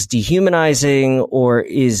is dehumanizing, or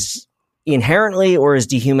is inherently, or is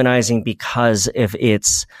dehumanizing because of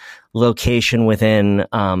its location within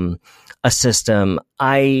a system.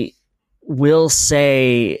 I will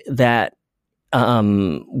say that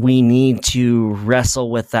we need to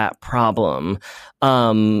wrestle with that problem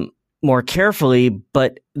more carefully,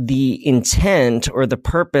 but the intent or the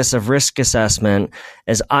purpose of risk assessment,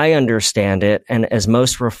 as I understand it, and as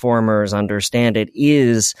most reformers understand it,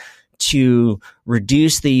 is to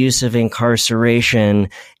reduce the use of incarceration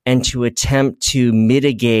and to attempt to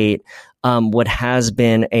mitigate what has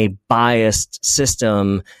been a biased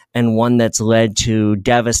system and one that's led to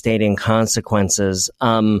devastating consequences.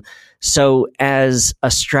 So as a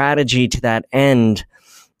strategy to that end,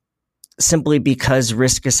 simply because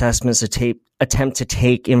risk assessments attempt to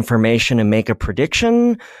take information and make a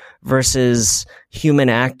prediction versus human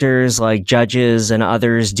actors like judges and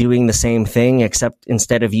others doing the same thing, except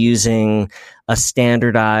instead of using a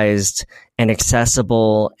standardized and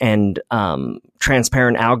accessible and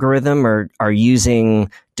transparent algorithm, are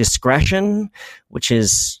using discretion, which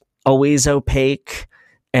is always opaque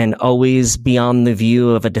and always beyond the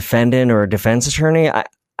view of a defendant or a defense attorney.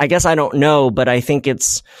 I guess I don't know, but I think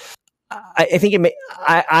at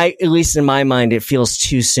least in my mind, it feels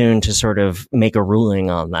too soon to sort of make a ruling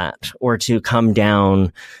on that or to come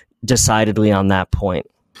down decidedly on that point.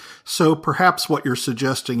 So perhaps what you're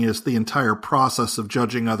suggesting is the entire process of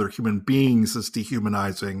judging other human beings is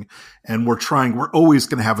dehumanizing, and we're always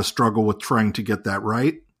going to have a struggle with trying to get that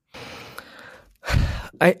right.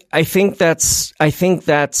 I think that's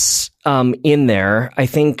in there. I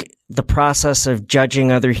think the process of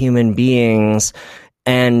judging other human beings,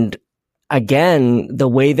 and again, the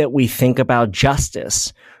way that we think about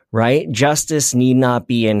justice, right? Justice need not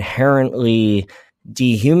be inherently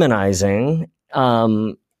dehumanizing.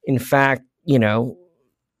 In fact,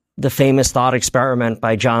 the famous thought experiment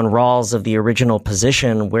by John Rawls of the original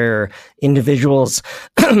position, where individuals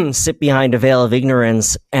sit behind a veil of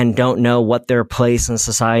ignorance and don't know what their place in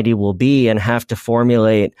society will be and have to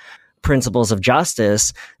formulate principles of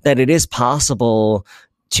justice, that it is possible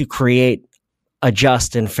to create a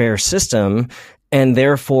just and fair system. And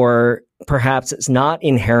therefore, perhaps it's not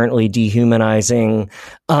inherently dehumanizing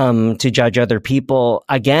to judge other people.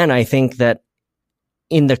 Again, I think that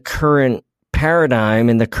in the current paradigm,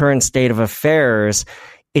 in the current state of affairs,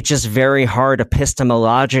 it's just very hard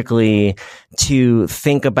epistemologically to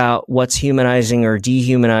think about what's humanizing or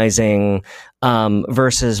dehumanizing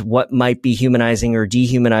versus what might be humanizing or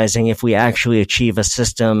dehumanizing if we actually achieve a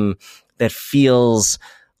system that feels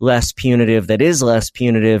less punitive, that is less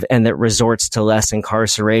punitive, and that resorts to less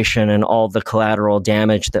incarceration and all the collateral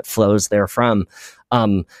damage that flows therefrom.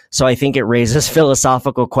 So I think it raises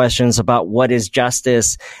philosophical questions about what is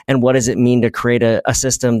justice and what does it mean to create a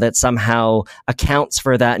system that somehow accounts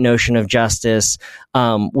for that notion of justice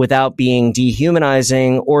without being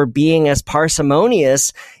dehumanizing or being as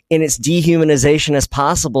parsimonious in its dehumanization as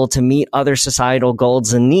possible to meet other societal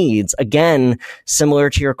goals and needs. Again, similar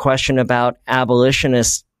to your question about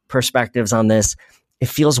abolitionist perspectives on this, it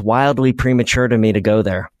feels wildly premature to me to go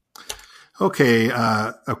there. Okay,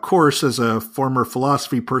 of course, as a former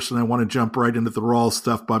philosophy person, I want to jump right into the Rawls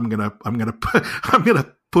stuff, but I'm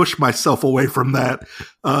gonna push myself away from that.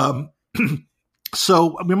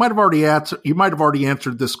 So you might have already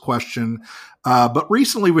answered this question, but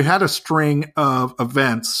recently we had a string of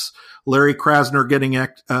events. Larry Krasner getting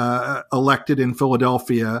elected in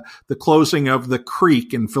Philadelphia, the closing of the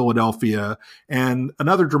Creek in Philadelphia, and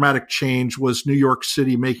another dramatic change was New York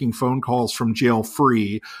City making phone calls from jail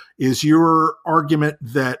free. Is your argument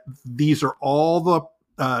that these are all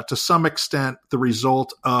to some extent, the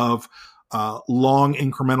result of long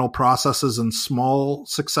incremental processes and small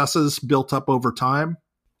successes built up over time?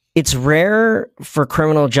 It's rare for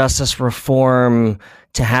criminal justice reform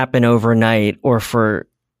to happen overnight or for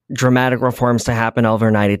dramatic reforms to happen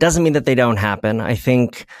overnight. It doesn't mean that they don't happen. I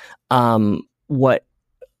think what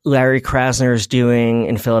Larry Krasner is doing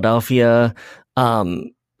in Philadelphia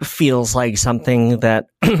feels like something that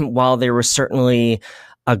while there was certainly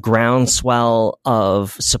a groundswell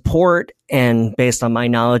of support and based on my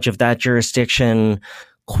knowledge of that jurisdiction,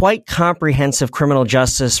 quite comprehensive criminal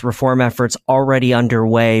justice reform efforts already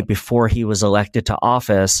underway before he was elected to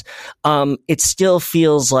office. It still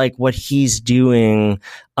feels like what he's doing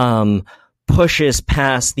pushes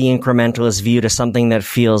past the incrementalist view to something that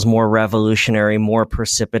feels more revolutionary, more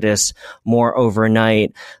precipitous, more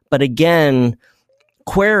overnight. But again,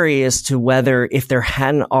 query as to whether if there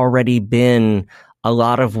hadn't already been a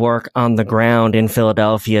lot of work on the ground in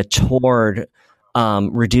Philadelphia toward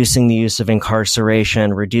reducing the use of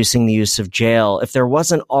incarceration, reducing the use of jail, if there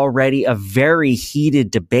wasn't already a very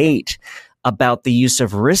heated debate about the use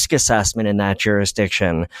of risk assessment in that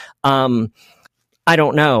jurisdiction, I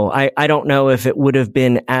don't know. I don't know if it would have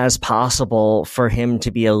been as possible for him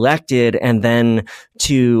to be elected and then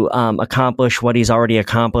to accomplish what he's already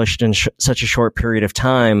accomplished in such a short period of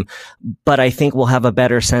time. But I think we'll have a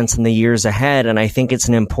better sense in the years ahead. And I think it's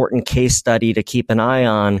an important case study to keep an eye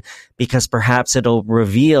on because perhaps it'll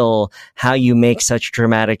reveal how you make such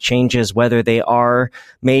dramatic changes, whether they are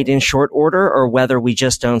made in short order or whether we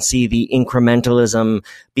just don't see the incrementalism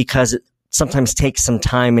because it sometimes takes some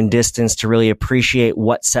time and distance to really appreciate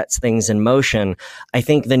what sets things in motion. I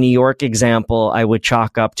think the New York example I would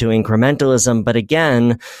chalk up to incrementalism, but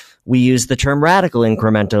again, we use the term radical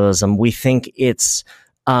incrementalism. We think it's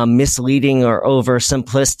misleading or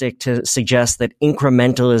oversimplistic to suggest that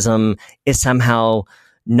incrementalism is somehow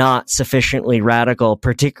not sufficiently radical,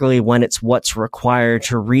 particularly when it's what's required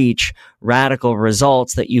to reach radical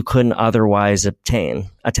results that you couldn't otherwise attain.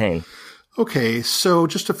 Okay, so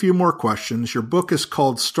just a few more questions. Your book is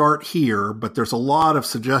called Start Here, but there's a lot of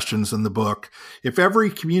suggestions in the book. If every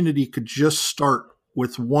community could just start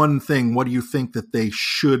with one thing, what do you think that they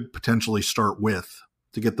should potentially start with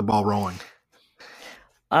to get the ball rolling?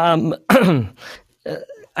 I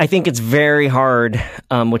think it's very hard,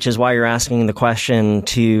 which is why you're asking the question,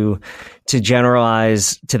 to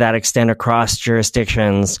generalize to that extent across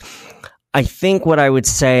jurisdictions. I think what I would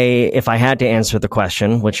say, if I had to answer the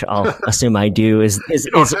question, which I'll assume I do, is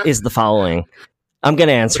the following. I'm going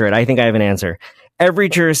to answer it. I think I have an answer. Every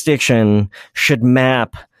jurisdiction should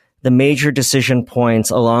map the major decision points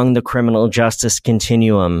along the criminal justice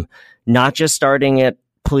continuum, not just starting at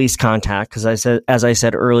police contact, because as I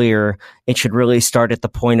said earlier, it should really start at the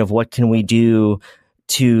point of what can we do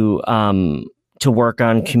to work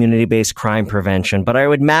on community-based crime prevention. But I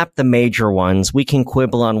would map the major ones. We can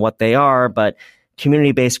quibble on what they are, but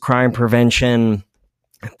community-based crime prevention,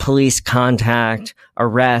 police contact,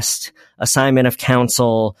 arrest, assignment of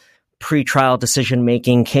counsel, pretrial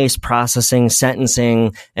decision-making, case processing,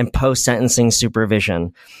 sentencing, and post-sentencing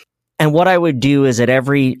supervision. And what I would do is at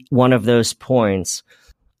every one of those points,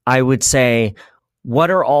 I would say,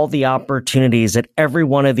 what are all the opportunities at every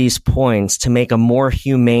one of these points to make a more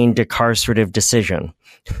humane decarcerative decision?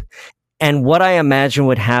 And what I imagine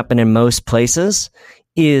would happen in most places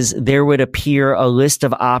is there would appear a list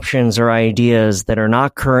of options or ideas that are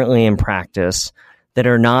not currently in practice, that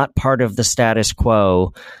are not part of the status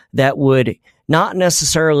quo, that would not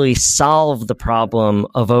necessarily solve the problem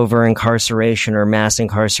of over-incarceration or mass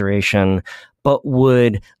incarceration, but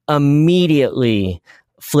would immediately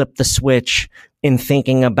flip the switch in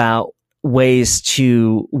thinking about ways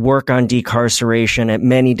to work on decarceration at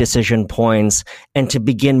many decision points and to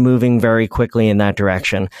begin moving very quickly in that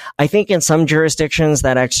direction. I think in some jurisdictions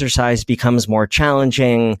that exercise becomes more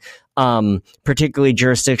challenging, particularly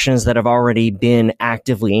jurisdictions that have already been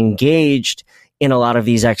actively engaged in a lot of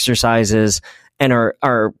these exercises and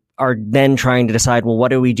are then trying to decide, well, what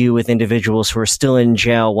do we do with individuals who are still in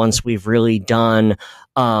jail once we've really done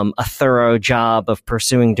a thorough job of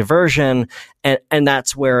pursuing diversion? And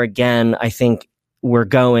that's where, again, I think we're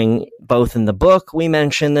going, both in the book, we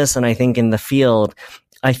mentioned this, and I think in the field,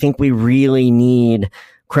 I think we really need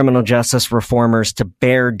criminal justice reformers to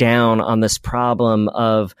bear down on this problem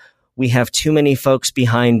of we have too many folks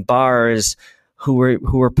behind bars who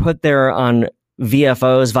were put there on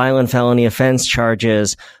VFOs, violent felony offense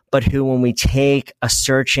charges, but who, when we take a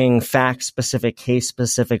searching, fact-specific,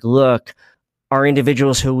 case-specific look, are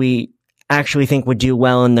individuals who we actually think would do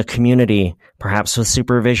well in the community, perhaps with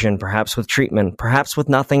supervision, perhaps with treatment, perhaps with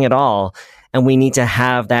nothing at all. And we need to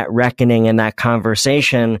have that reckoning and that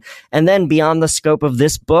conversation. And then beyond the scope of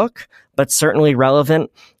this book, but certainly relevant,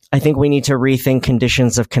 I think we need to rethink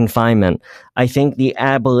conditions of confinement. I think the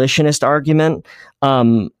abolitionist argument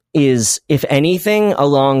is, if anything, a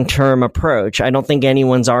long-term approach. I don't think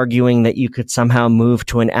anyone's arguing that you could somehow move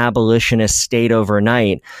to an abolitionist state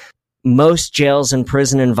overnight. Most jails and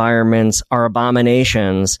prison environments are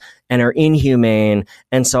abominations and are inhumane.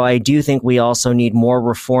 And so I do think we also need more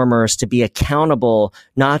reformers to be accountable,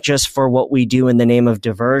 not just for what we do in the name of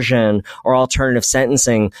diversion or alternative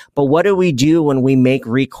sentencing, but what do we do when we make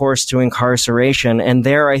recourse to incarceration? And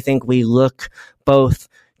there I think we look both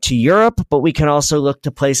to Europe, but we can also look to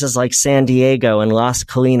places like San Diego and Las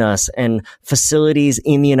Colinas and facilities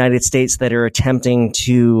in the United States that are attempting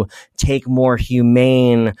to take more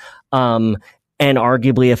humane and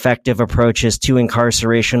arguably effective approaches to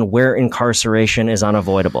incarceration where incarceration is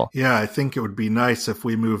unavoidable. Yeah, I think it would be nice if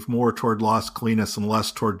we move more toward Las Colinas and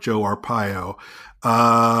less toward Joe Arpaio.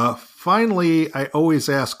 Finally, I always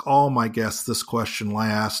ask all my guests this question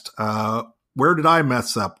last. Where did I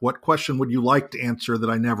mess up? What question would you like to answer that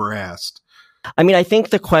I never asked? I mean, I think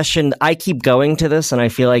the question, I keep going to this and I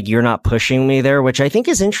feel like you're not pushing me there, which I think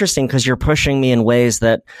is interesting because you're pushing me in ways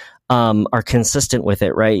that are consistent with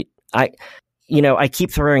it, right? I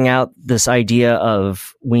keep throwing out this idea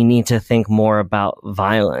of we need to think more about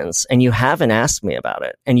violence, and you haven't asked me about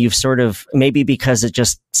it. And you've sort of, maybe because it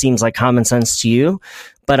just seems like common sense to you,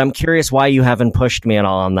 but I'm curious why you haven't pushed me at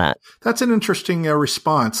all on that. That's an interesting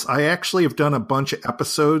response. I actually have done a bunch of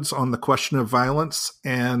episodes on the question of violence,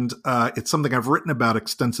 and it's something I've written about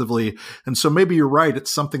extensively. And so maybe you're right.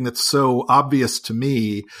 It's something that's so obvious to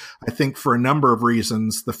me, I think, for a number of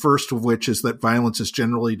reasons. The first of which is that violence is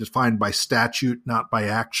generally defined by statute, not by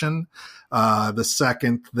action. The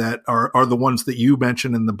second that are the ones that you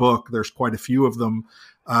mentioned in the book. There's quite a few of them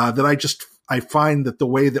that I find that the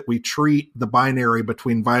way that we treat the binary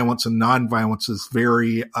between violence and nonviolence is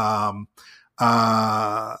very,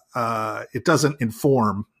 it doesn't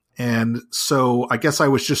inform. And so I guess I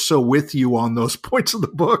was just so with you on those points of the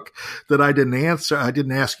book that I didn't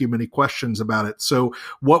ask you many questions about it. So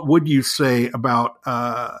what would you say about,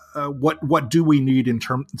 what do we need in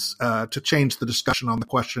terms, to change the discussion on the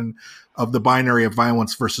question of the binary of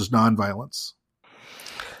violence versus nonviolence?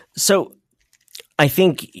 So I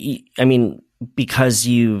think, because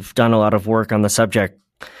you've done a lot of work on the subject,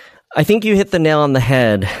 I think you hit the nail on the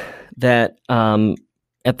head that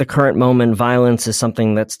at the current moment, violence is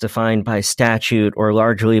something that's defined by statute or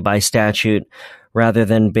largely by statute rather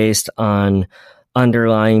than based on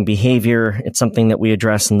underlying behavior. It's something that we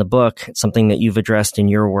address in the book. It's something that you've addressed in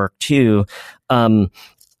your work too. I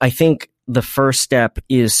think the first step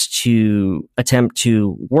is to attempt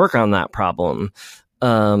to work on that problem.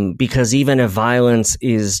 Because even if violence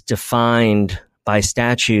is defined by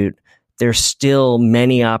statute, there's still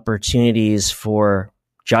many opportunities for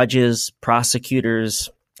judges, prosecutors,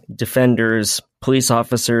 defenders, police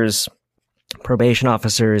officers, probation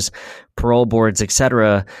officers, parole boards,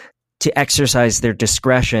 etc., to exercise their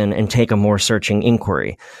discretion and take a more searching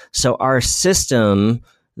inquiry. So our system,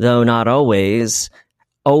 though not always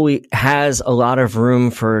has a lot of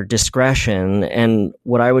room for discretion, and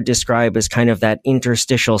what I would describe as kind of that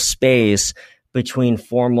interstitial space between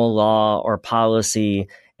formal law or policy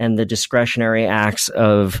and the discretionary acts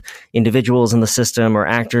of individuals in the system or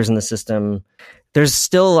actors in the system. There's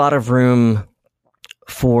still a lot of room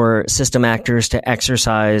for system actors to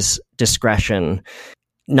exercise discretion.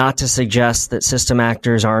 Not to suggest that system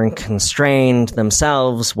actors aren't constrained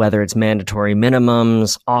themselves, whether it's mandatory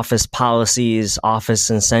minimums, office policies, office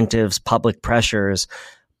incentives, public pressures,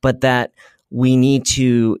 but that we need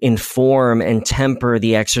to inform and temper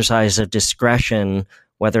the exercise of discretion,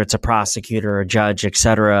 whether it's a prosecutor, a judge,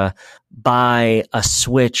 etc., by a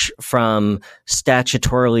switch from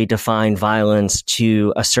statutorily defined violence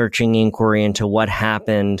to a searching inquiry into what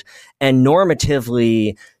happened. And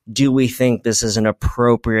normatively, do we think this is an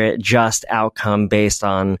appropriate, just outcome based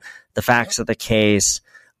on the facts of the case,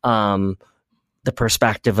 the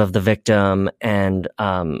perspective of the victim, and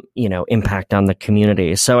impact on the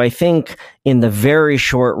community? So I think in the very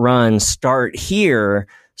short run, start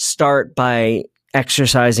by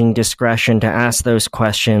exercising discretion to ask those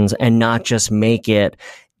questions and not just make it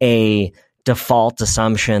a default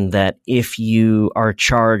assumption that if you are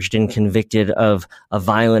charged and convicted of a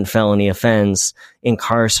violent felony offense,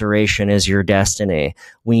 incarceration is your destiny.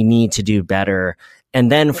 We need to do better. And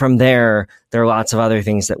then from there are lots of other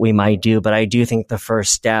things that we might do. But I do think the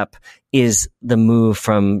first step is the move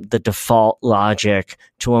from the default logic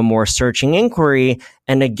to a more searching inquiry.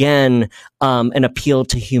 And again, an appeal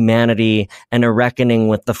to humanity and a reckoning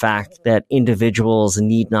with the fact that individuals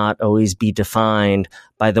need not always be defined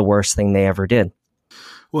by the worst thing they ever did.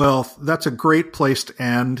 Well, that's a great place to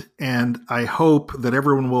end, and I hope that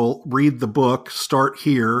everyone will read the book, Start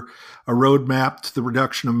Here, A Roadmap to the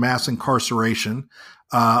Reduction of Mass Incarceration.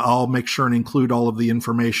 I'll make sure and include all of the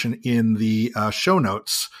information in the show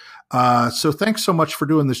notes. So thanks so much for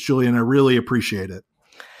doing this, Julian. I really appreciate it.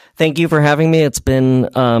 Thank you for having me. It's been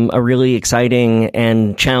a really exciting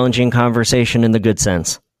and challenging conversation in the good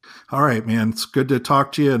sense. All right, man. It's good to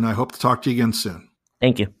talk to you, and I hope to talk to you again soon.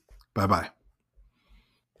 Thank you. Bye-bye.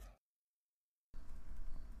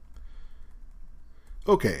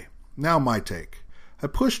 Okay, now my take. I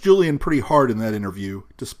pushed Julian pretty hard in that interview,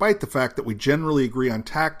 despite the fact that we generally agree on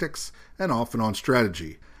tactics and often on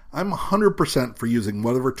strategy. I'm 100% for using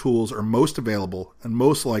whatever tools are most available and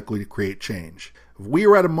most likely to create change. If we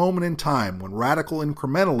are at a moment in time when radical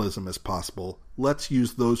incrementalism is possible, let's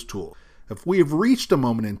use those tools. If we have reached a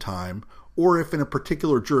moment in time, or if in a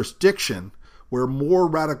particular jurisdiction where more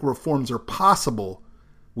radical reforms are possible,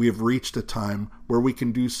 we have reached a time where we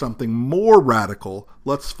can do something more radical.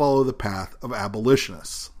 Let's follow the path of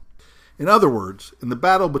abolitionists. In other words, in the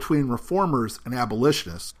battle between reformers and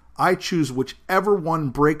abolitionists, I choose whichever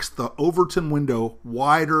one breaks the Overton window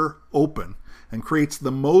wider open and creates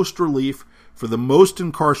the most relief for the most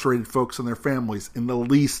incarcerated folks and their families in the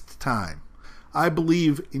least time. I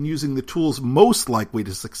believe in using the tools most likely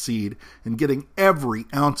to succeed in getting every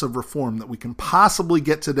ounce of reform that we can possibly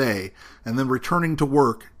get today and then returning to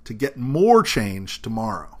work to get more change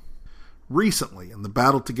tomorrow. Recently, in the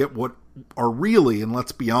battle to get what are really, and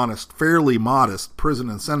let's be honest, fairly modest prison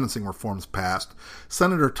and sentencing reforms passed,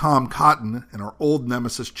 Senator Tom Cotton and our old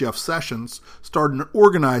nemesis Jeff Sessions started an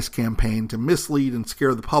organized campaign to mislead and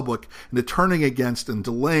scare the public into turning against and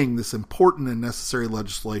delaying this important and necessary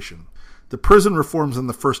legislation. The prison reforms in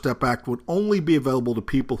the First Step Act would only be available to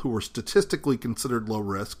people who were statistically considered low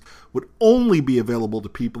risk, would only be available to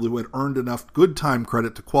people who had earned enough good time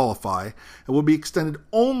credit to qualify, and would be extended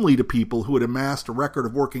only to people who had amassed a record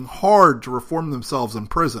of working hard to reform themselves in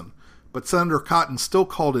prison. But Senator Cotton still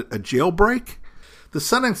called it a jailbreak? The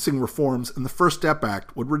sentencing reforms in the First Step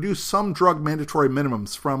Act would reduce some drug mandatory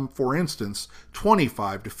minimums from, for instance,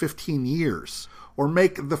 25 to 15 years. Or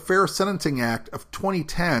make the Fair Sentencing Act of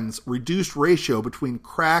 2010's reduced ratio between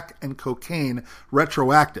crack and cocaine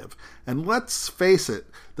retroactive. And let's face it,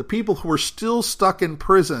 the people who are still stuck in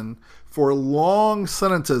prison for long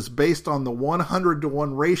sentences based on the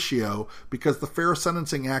 100-to-1 ratio because the Fair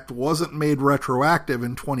Sentencing Act wasn't made retroactive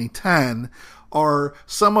in 2010 are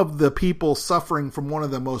some of the people suffering from one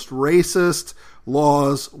of the most racist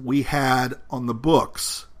laws we had on the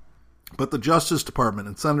books. But the Justice Department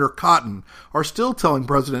and Senator Cotton are still telling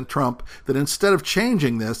President Trump that instead of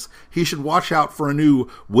changing this, he should watch out for a new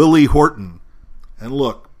Willie Horton. And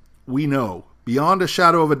look, we know, beyond a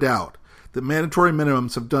shadow of a doubt, that mandatory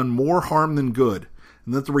minimums have done more harm than good,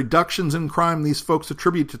 and that the reductions in crime these folks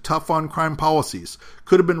attribute to tough-on-crime policies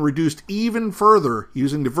could have been reduced even further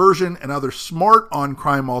using diversion and other smart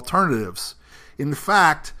on-crime alternatives. In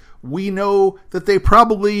fact, we know that they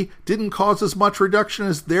probably didn't cause as much reduction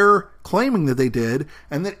as they're claiming that they did,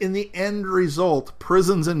 and that in the end result,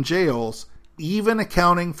 prisons and jails, even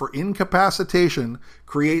accounting for incapacitation,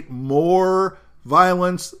 create more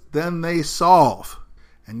violence than they solve.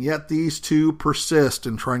 And yet these two persist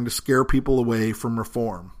in trying to scare people away from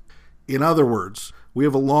reform. In other words, we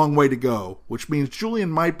have a long way to go, which means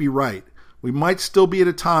Julian might be right. We might still be at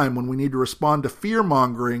a time when we need to respond to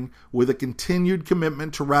fear-mongering with a continued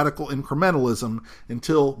commitment to radical incrementalism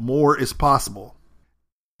until more is possible.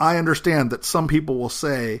 I understand that some people will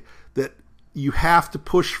say that you have to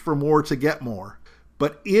push for more to get more.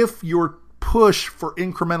 But if your push for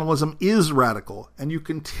incrementalism is radical and you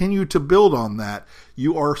continue to build on that,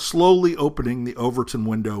 you are slowly opening the Overton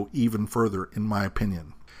window even further, in my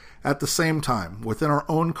opinion. At the same time, within our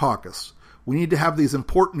own caucus, we need to have these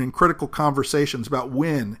important and critical conversations about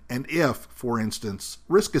when and if, for instance,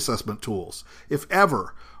 risk assessment tools, if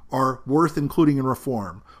ever, are worth including in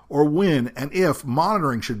reform, or when and if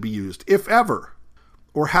monitoring should be used, if ever,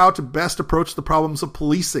 or how to best approach the problems of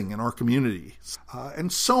policing in our communities,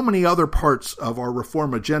 and so many other parts of our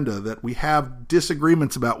reform agenda that we have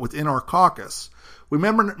disagreements about within our caucus. We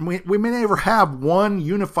may never have one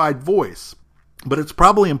unified voice, but it's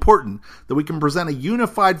probably important that we can present a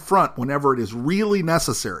unified front whenever it is really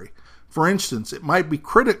necessary. For instance, it might be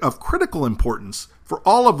of critical importance for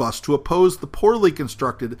all of us to oppose the poorly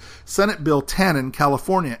constructed Senate Bill 10 in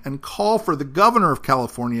California and call for the governor of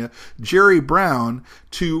California, Jerry Brown,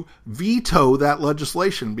 to veto that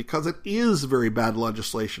legislation because it is very bad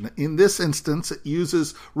legislation. In this instance, it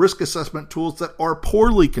uses risk assessment tools that are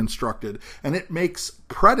poorly constructed, and it puts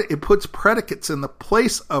predicates in the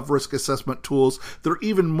place of risk assessment tools that are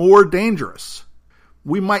even more dangerous.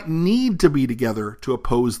 We might need to be together to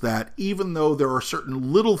oppose that, even though there are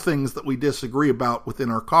certain little things that we disagree about within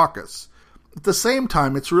our caucus. At the same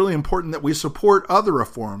time, it's really important that we support other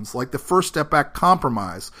reforms, like the First Step Act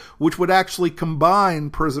compromise, which would actually combine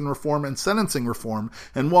prison reform and sentencing reform,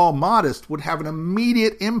 and while modest, would have an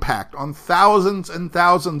immediate impact on thousands and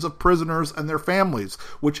thousands of prisoners and their families,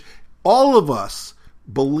 which all of us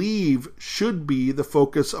believe should be the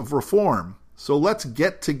focus of reform. So let's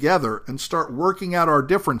get together and start working out our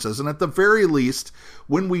differences. And at the very least,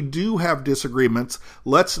 when we do have disagreements,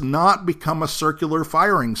 let's not become a circular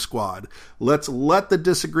firing squad. Let's let the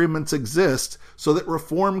disagreements exist so that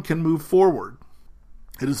reform can move forward.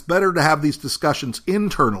 It is better to have these discussions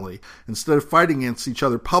internally instead of fighting against each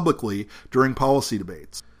other publicly during policy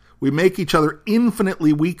debates. We make each other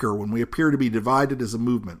infinitely weaker when we appear to be divided as a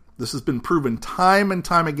movement. This has been proven time and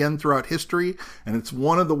time again throughout history, and it's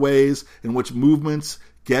one of the ways in which movements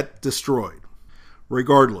get destroyed.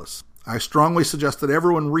 Regardless, I strongly suggest that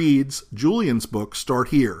everyone reads Julian's book, Start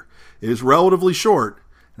Here. It is relatively short,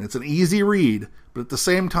 and it's an easy read, but at the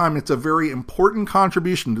same time, it's a very important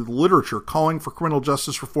contribution to the literature calling for criminal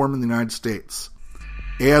justice reform in the United States.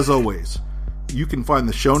 As always, you can find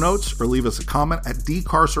the show notes or leave us a comment at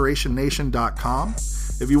decarcerationnation.com.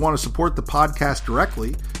 If you want to support the podcast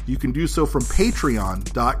directly, you can do so from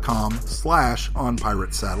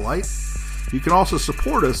patreon.com/onpiratesatellite. You can also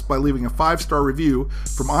support us by leaving a 5-star review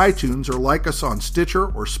from iTunes or like us on Stitcher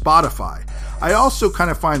or Spotify. I also kind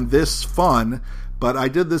of find this fun, but I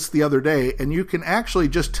did this the other day, and you can actually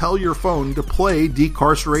just tell your phone to play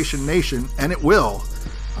Decarceration Nation, and it will.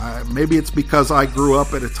 Maybe it's because I grew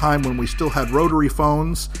up at a time when we still had rotary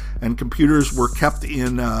phones and computers were kept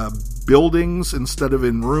in buildings instead of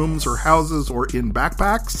in rooms or houses or in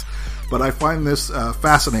backpacks, but I find this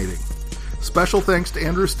fascinating. Special thanks to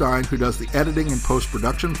Andrew Stein, who does the editing and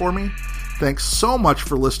post-production for me. Thanks so much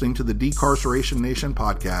for listening to the Decarceration Nation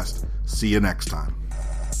podcast. See you next time.